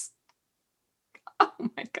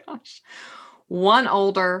my gosh. One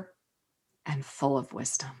older and full of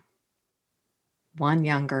wisdom, one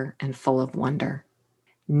younger and full of wonder,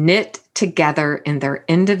 knit together in their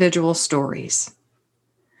individual stories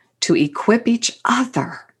to equip each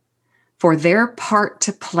other for their part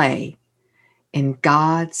to play in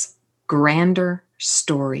God's grander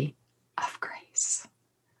story of grace.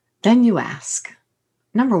 Then you ask,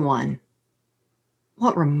 number one,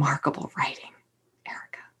 what remarkable writing,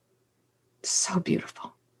 Erica. So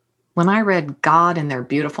beautiful. When I read God in their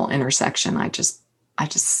beautiful intersection, I just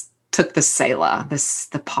took the Selah,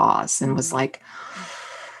 the pause, and was like,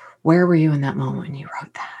 where were you in that moment when you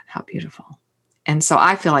wrote that? How beautiful. And so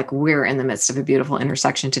I feel like we're in the midst of a beautiful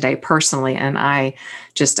intersection today personally, and I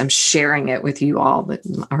just am sharing it with you all,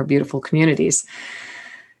 our beautiful communities.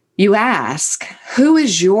 You ask, who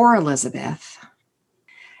is your Elizabeth?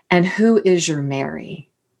 And who is your Mary?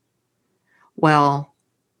 Well,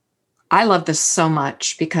 I love this so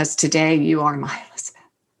much because today you are my Elizabeth.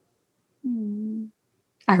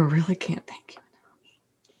 I really can't thank you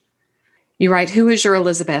enough. You write, who is your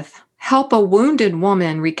Elizabeth? Help a wounded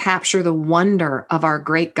woman recapture the wonder of our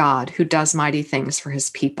great God who does mighty things for his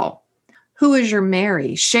people. Who is your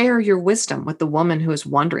Mary? Share your wisdom with the woman who is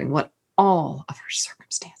wondering what all of her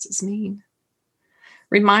circumstances mean.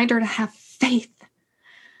 Remind her to have faith.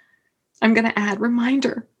 I'm going to add, remind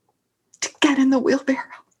her to get in the wheelbarrow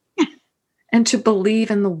and to believe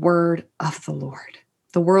in the word of the Lord.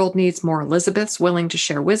 The world needs more Elizabeths willing to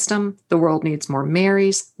share wisdom. The world needs more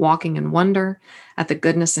Marys walking in wonder at the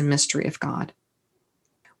goodness and mystery of God.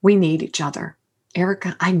 We need each other.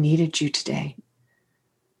 Erica, I needed you today.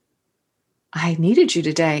 I needed you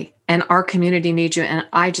today, and our community needs you. And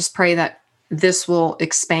I just pray that this will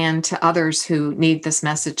expand to others who need this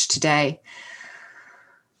message today.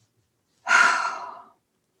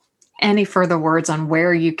 Any further words on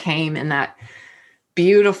where you came in that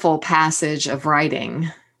beautiful passage of writing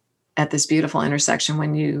at this beautiful intersection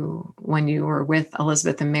when you were with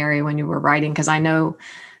Elizabeth and Mary, when you were writing? Because I know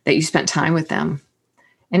that you spent time with them.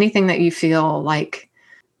 Anything that you feel like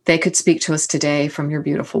they could speak to us today from your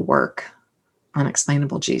beautiful work,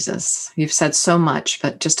 Unexplainable Jesus? You've said so much,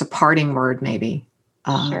 but just a parting word maybe.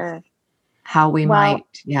 Sure. How we might,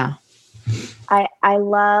 yeah. I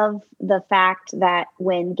love the fact that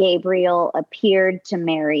when Gabriel appeared to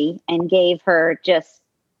Mary and gave her just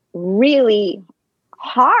really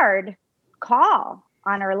hard call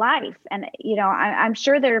on her life. And, I'm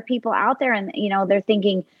sure there are people out there and, they're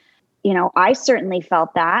thinking, I certainly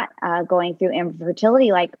felt that going through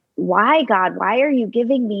infertility, like, why, God, why are you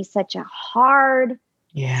giving me such a hard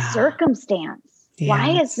circumstance? Yes.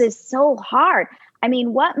 Why is this so hard? I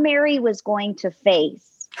mean, what Mary was going to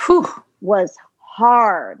face was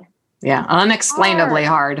hard. Yeah, unexplainably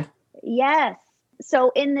hard. Yes.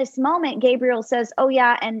 So in this moment, Gabriel says, oh,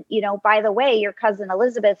 yeah, and, by the way, your cousin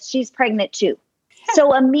Elizabeth, she's pregnant too.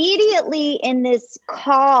 So immediately in this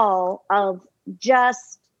call of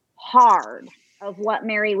just hard of what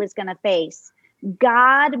Mary was going to face,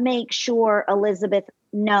 God makes sure Elizabeth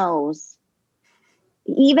knows,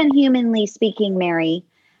 even humanly speaking, Mary,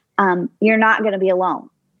 you're not going to be alone.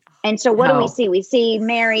 And so what do we see? We see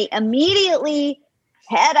Mary immediately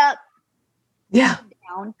head up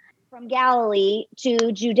down from Galilee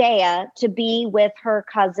to Judea to be with her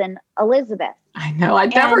cousin Elizabeth. I know. I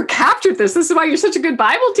never captured this. This is why you're such a good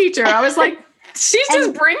Bible teacher. I was like, she's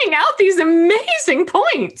just bringing out these amazing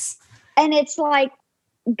points. And it's like,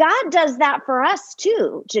 God does that for us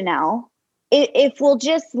too, Janelle. If we'll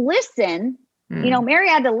just listen, Mary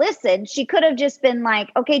had to listen. She could have just been like,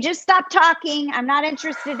 okay, just stop talking. I'm not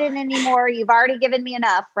interested in anymore. You've already given me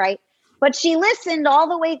enough, right? But she listened all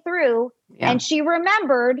the way through and she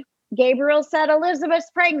remembered Gabriel said Elizabeth's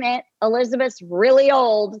pregnant. Elizabeth's really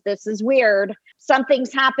old. This is weird.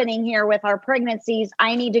 Something's happening here with our pregnancies.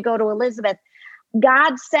 I need to go to Elizabeth.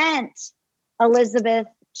 God sent Elizabeth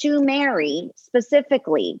to Mary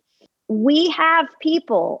specifically. We have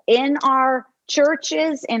people in our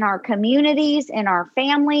churches, in our communities, in our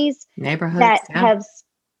families, neighborhoods that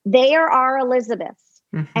they are our Elizabeths.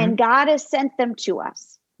 And God has sent them to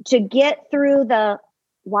us to get through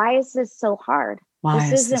why is this so hard?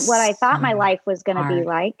 This isn't what I thought my life was going to be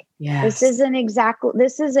like. Yes. This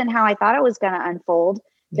isn't how I thought it was going to unfold.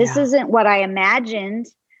 This isn't what I imagined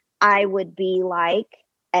I would be like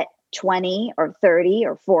at 20 or 30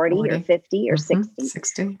 or 40 or 50 or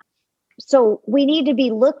 60. So we need to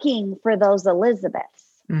be looking for those Elizabeths.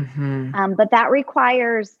 But that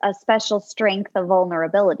requires a special strength of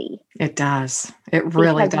vulnerability. It does. It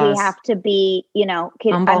really does. Because we have to be,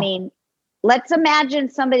 I mean, let's imagine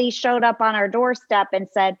somebody showed up on our doorstep and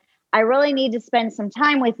said, I really need to spend some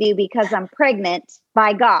time with you because I'm pregnant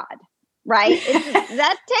by God, right?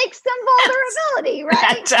 That takes some vulnerability,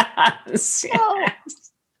 right? That does. So,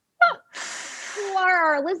 who are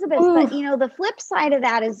our Elizabeths? But, the flip side of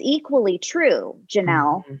that is equally true,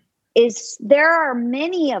 Janelle, is there are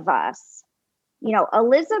many of us,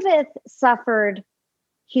 Elizabeth suffered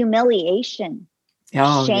humiliation,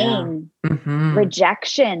 shame,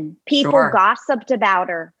 rejection. People gossiped about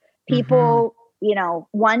her. People,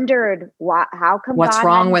 wondered how come what's God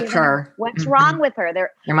wrong with her? What's wrong with her? There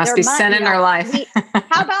must be sin in her life.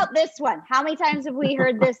 How about this one? How many times have we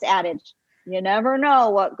heard this adage? You never know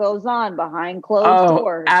what goes on behind closed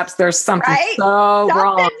doors. There's something so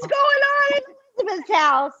wrong. Something's going on in Elizabeth's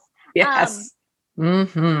house. Yes.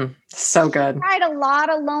 So good. She cried a lot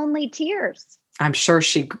of lonely tears. I'm sure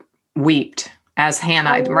she wept as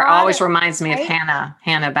Hannah. It always reminds me of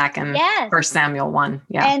Hannah back in First Samuel 1.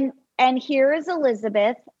 Yeah. And here is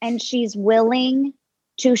Elizabeth, and she's willing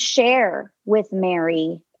to share with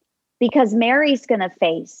Mary, because Mary's going to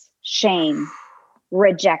face shame,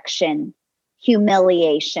 rejection,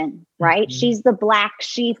 humiliation, right? Mm-hmm. She's the black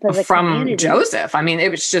sheep of the community. From Joseph. I mean, it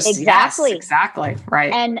was just, exactly.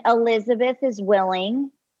 Right. And Elizabeth is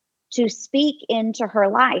willing to speak into her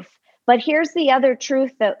life. But here's the other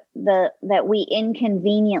truth that we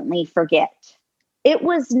inconveniently forget. It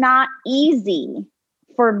was not easy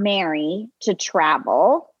for Mary to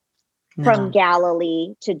travel from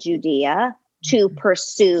Galilee to Judea to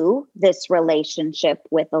pursue this relationship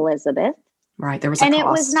with Elizabeth. Right. There was a cost. It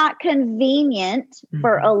was not convenient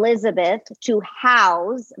for Elizabeth to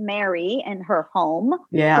house Mary in her home.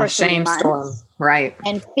 Yeah. For shame storm. Right.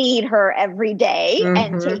 And feed her every day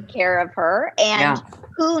and take care of her. And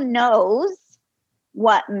who knows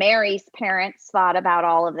what Mary's parents thought about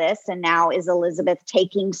all of this. And now is Elizabeth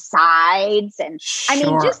taking sides? And I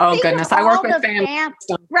mean, just think of I work with families.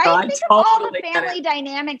 Right? Think of all the family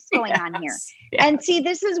dynamics going on here. Yes. And see,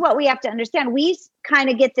 this is what we have to understand. We kind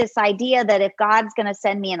of get this idea that if God's going to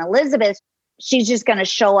send me an Elizabeth, she's just going to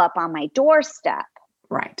show up on my doorstep.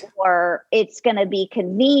 Right. Or it's going to be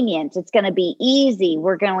convenient. It's going to be easy.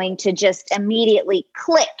 We're going to just immediately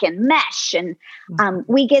click and mesh. And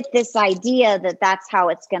we get this idea that that's how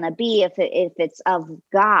it's going to be if it's of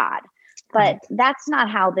God. But that's not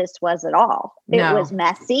how this was at all. It was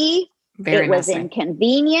messy. It was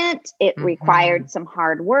inconvenient. It required some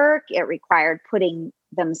hard work. It required putting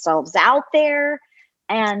themselves out there.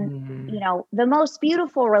 And, the most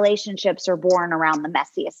beautiful relationships are born around the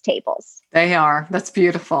messiest tables. They are. That's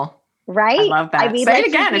beautiful. Right? I love that. I mean, say it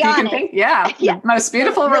again if you can think. Yeah. Most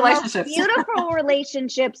beautiful relationships. Most beautiful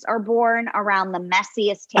relationships are born around the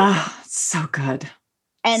messiest tables. Oh, so good.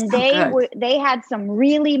 And they had some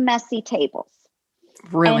really messy tables.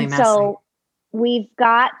 Really messy. So we've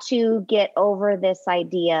got to get over this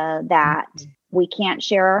idea that we can't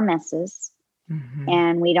share our messes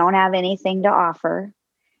and we don't have anything to offer.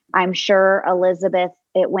 I'm sure Elizabeth,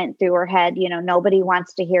 it went through her head, nobody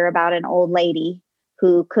wants to hear about an old lady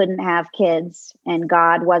who couldn't have kids and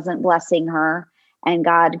God wasn't blessing her and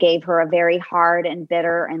God gave her a very hard and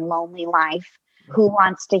bitter and lonely life. Who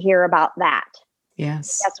wants to hear about that?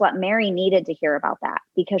 Yes. That's what Mary needed to hear about that,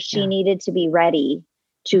 because she needed to be ready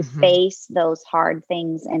to face those hard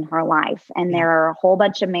things in her life. And there are a whole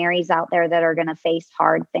bunch of Marys out there that are going to face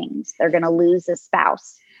hard things. They're going to lose a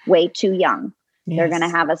spouse way too young. Yes. They're going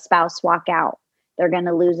to have a spouse walk out. They're going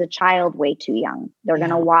to lose a child way too young. They're going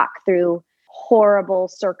to walk through horrible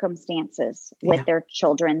circumstances with their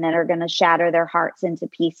children that are going to shatter their hearts into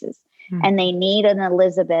pieces. And they need an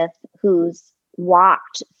Elizabeth who's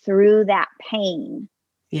walked through that pain.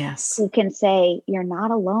 Yes. Who can say, you're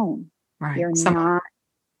not alone. Right. You're not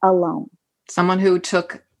alone. Someone who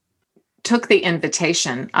took the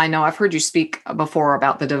invitation. I know I've heard you speak before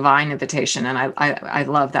about the divine invitation, and I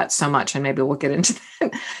love that so much. And maybe we'll get into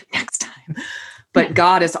that next time. But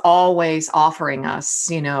God is always offering us,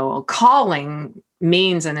 calling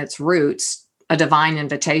means in its roots a divine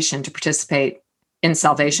invitation to participate in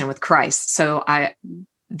salvation with Christ. So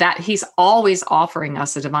that he's always offering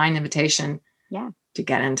us a divine invitation to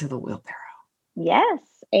get into the wheelbarrow. Yes.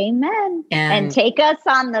 Amen. And take us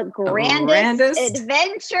on the grandest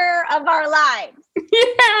adventure of our lives.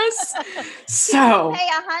 Yes. So pay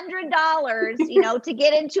 $100, to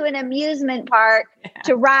get into an amusement park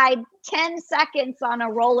to ride 10 seconds on a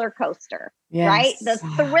roller coaster, right? The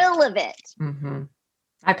thrill of it. Mm-hmm.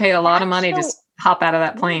 I paid a lot of money to hop out of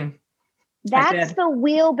that plane. That's the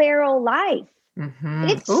wheelbarrow life. Mm-hmm.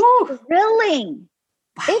 It's thrilling.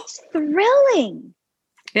 Wow. It's thrilling.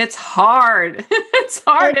 It's hard. It's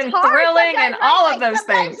hard and thrilling and all of those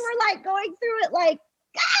things. We're like going through it like,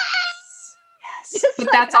 yes. But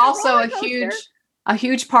that's also a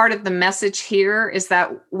huge part of the message here is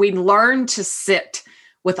that we learn to sit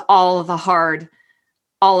with all of the hard,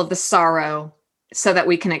 all of the sorrow, so that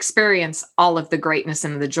we can experience all of the greatness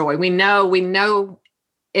and the joy. We know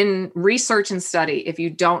in research and study, if you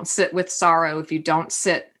don't sit with sorrow, if you don't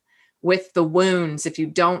sit with the wounds, if you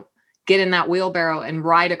don't get in that wheelbarrow and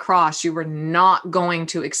ride across, you are not going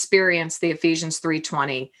to experience the Ephesians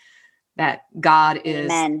 3:20 that God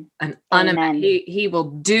is He will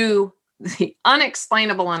do the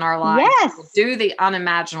unexplainable in our lives. Yes. He will do the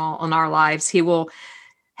unimaginable in our lives. He will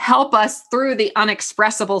help us through the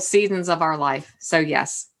unexpressible seasons of our life. So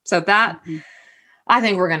yes. So that I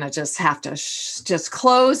think we're going to just have to just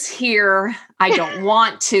close here. I don't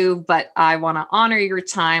want to, but I want to honor your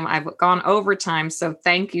time. I've gone over time. So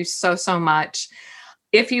thank you so, so much.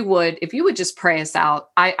 if you would just pray us out.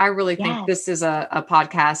 I really think Yes. this is a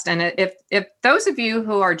podcast. And if those of you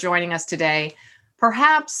who are joining us today,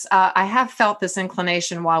 perhaps I have felt this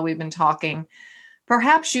inclination while we've been talking.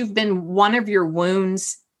 Perhaps you've been, one of your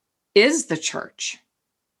wounds is the church.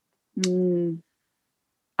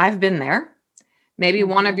 I've been there. Maybe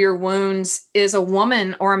one of your wounds is a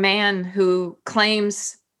woman or a man who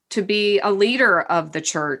claims to be a leader of the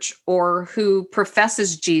church or who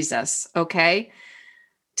professes Jesus. Okay.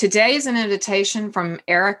 Today is an invitation from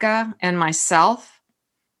Erica and myself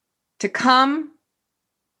to come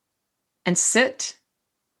and sit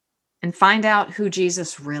and find out who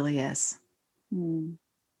Jesus really is.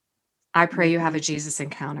 I pray you have a Jesus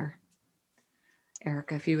encounter.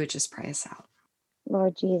 Erica, if you would just pray us out.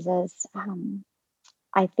 Lord Jesus,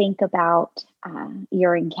 I think about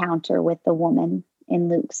your encounter with the woman in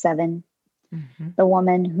Luke 7, the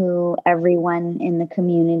woman who everyone in the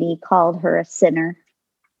community called her a sinner.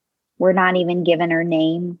 We're not even given her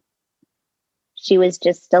name. She was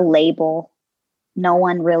just a label. No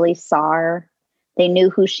one really saw her. They knew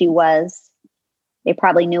who she was. They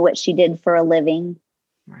probably knew what she did for a living,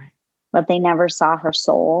 right? But they never saw her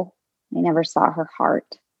soul. They never saw her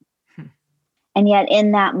heart. And yet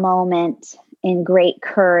in that moment, in great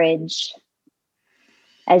courage,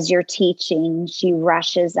 as you're teaching, she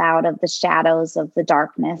rushes out of the shadows of the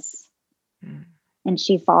darkness and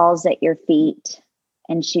she falls at your feet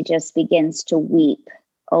and she just begins to weep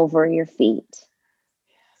over your feet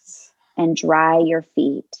and dry your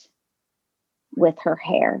feet with her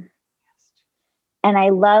hair. And I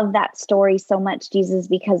love that story so much, Jesus,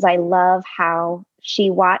 because I love how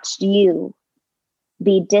she watched you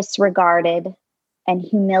be disregarded and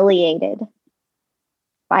humiliated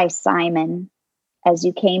by Simon as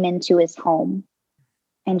you came into his home.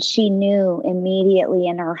 And she knew immediately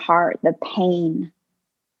in her heart the pain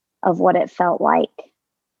of what it felt like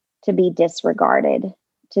to be disregarded,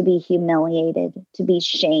 to be humiliated, to be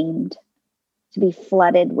shamed, to be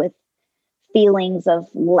flooded with feelings of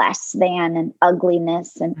less than and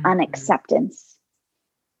ugliness and unacceptance.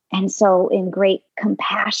 And so in great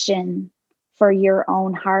compassion for your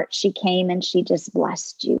own heart, she came and she just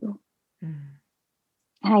blessed you. And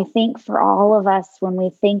I think for all of us, when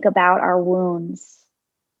we think about our wounds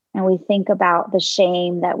and we think about the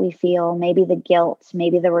shame that we feel, maybe the guilt,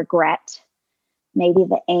 maybe the regret, maybe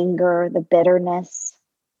the anger, the bitterness.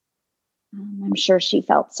 I'm sure she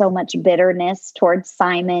felt so much bitterness towards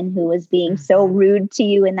Simon, who was being so rude to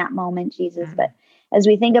you in that moment, Jesus. But as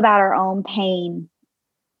we think about our own pain,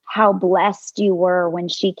 how blessed you were when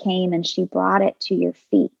she came and she brought it to your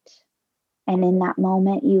feet. And in that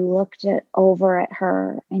moment, you looked over at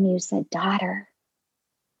her and you said, "Daughter,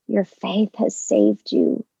 your faith has saved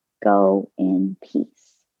you. Go in peace."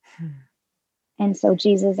 And so,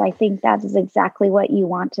 Jesus, I think that is exactly what you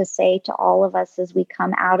want to say to all of us as we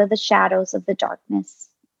come out of the shadows of the darkness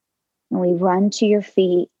and we run to your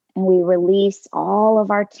feet and we release all of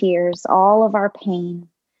our tears, all of our pain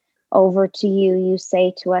over to you. You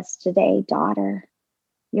say to us today, "Daughter,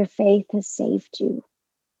 your faith has saved you.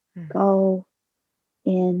 Go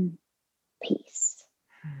in peace."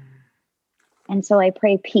 And so I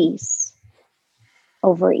pray peace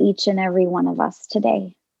over each and every one of us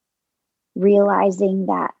today, realizing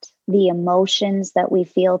that the emotions that we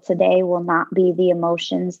feel today will not be the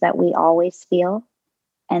emotions that we always feel.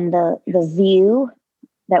 And the view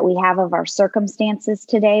that we have of our circumstances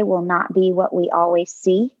today will not be what we always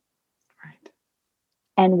see. Right.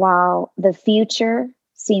 And while the future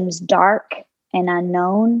seems dark and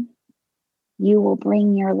unknown, you will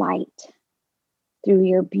bring your light through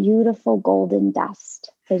your beautiful golden dust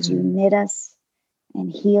as you knit us and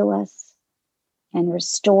heal us and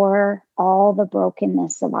restore all the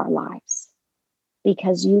brokenness of our lives.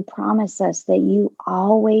 Because you promise us that you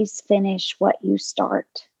always finish what you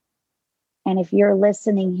start. And if you're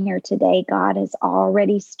listening here today, God has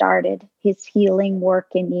already started his healing work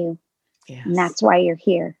in you. Yes. And that's why you're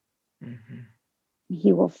here.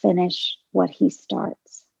 He will finish what he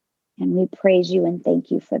starts. And we praise you and thank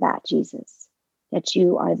you for that, Jesus, that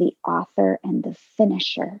you are the author and the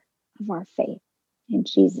finisher of our faith. In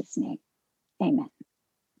Jesus' name, amen.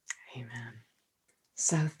 Amen.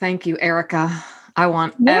 So thank you, Erica. I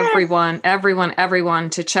want everyone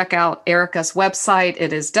to check out Erica's website.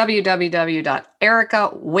 It is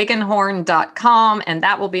www.ericawiggenhorn.com, and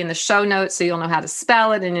that will be in the show notes so you'll know how to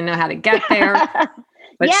spell it and you know how to get there.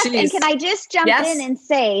 But yes, and can I just jump in and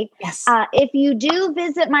say, if you do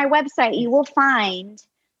visit my website, you will find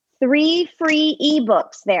 3 free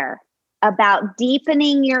ebooks there about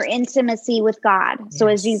deepening your intimacy with God. So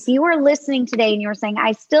if you were listening today and you were saying,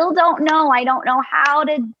 I still don't know, I don't know how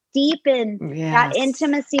to deepen that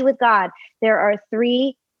intimacy with God. There are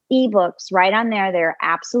 3 ebooks right on there. They're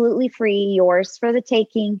absolutely free, yours for the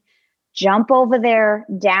taking. Jump over there,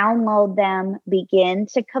 download them, begin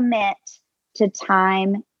to commit to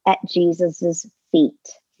time at Jesus's feet.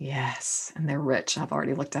 Yes, and they're rich. I've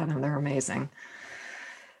already looked at them. They're amazing.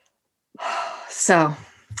 So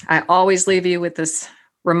I always leave you with this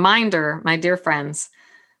reminder, my dear friends,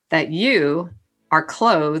 that you are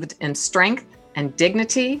clothed in strength and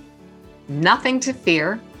dignity, nothing to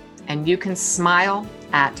fear, and you can smile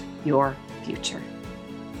at your future.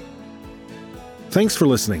 Thanks for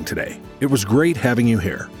listening today. It was great having you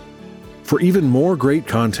here. For even more great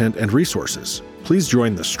content and resources, please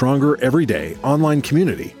join the Stronger Everyday online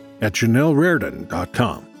community at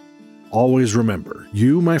JanelleRaridan.com. Always remember,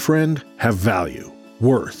 you, my friend, have value,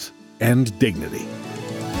 worth, and dignity.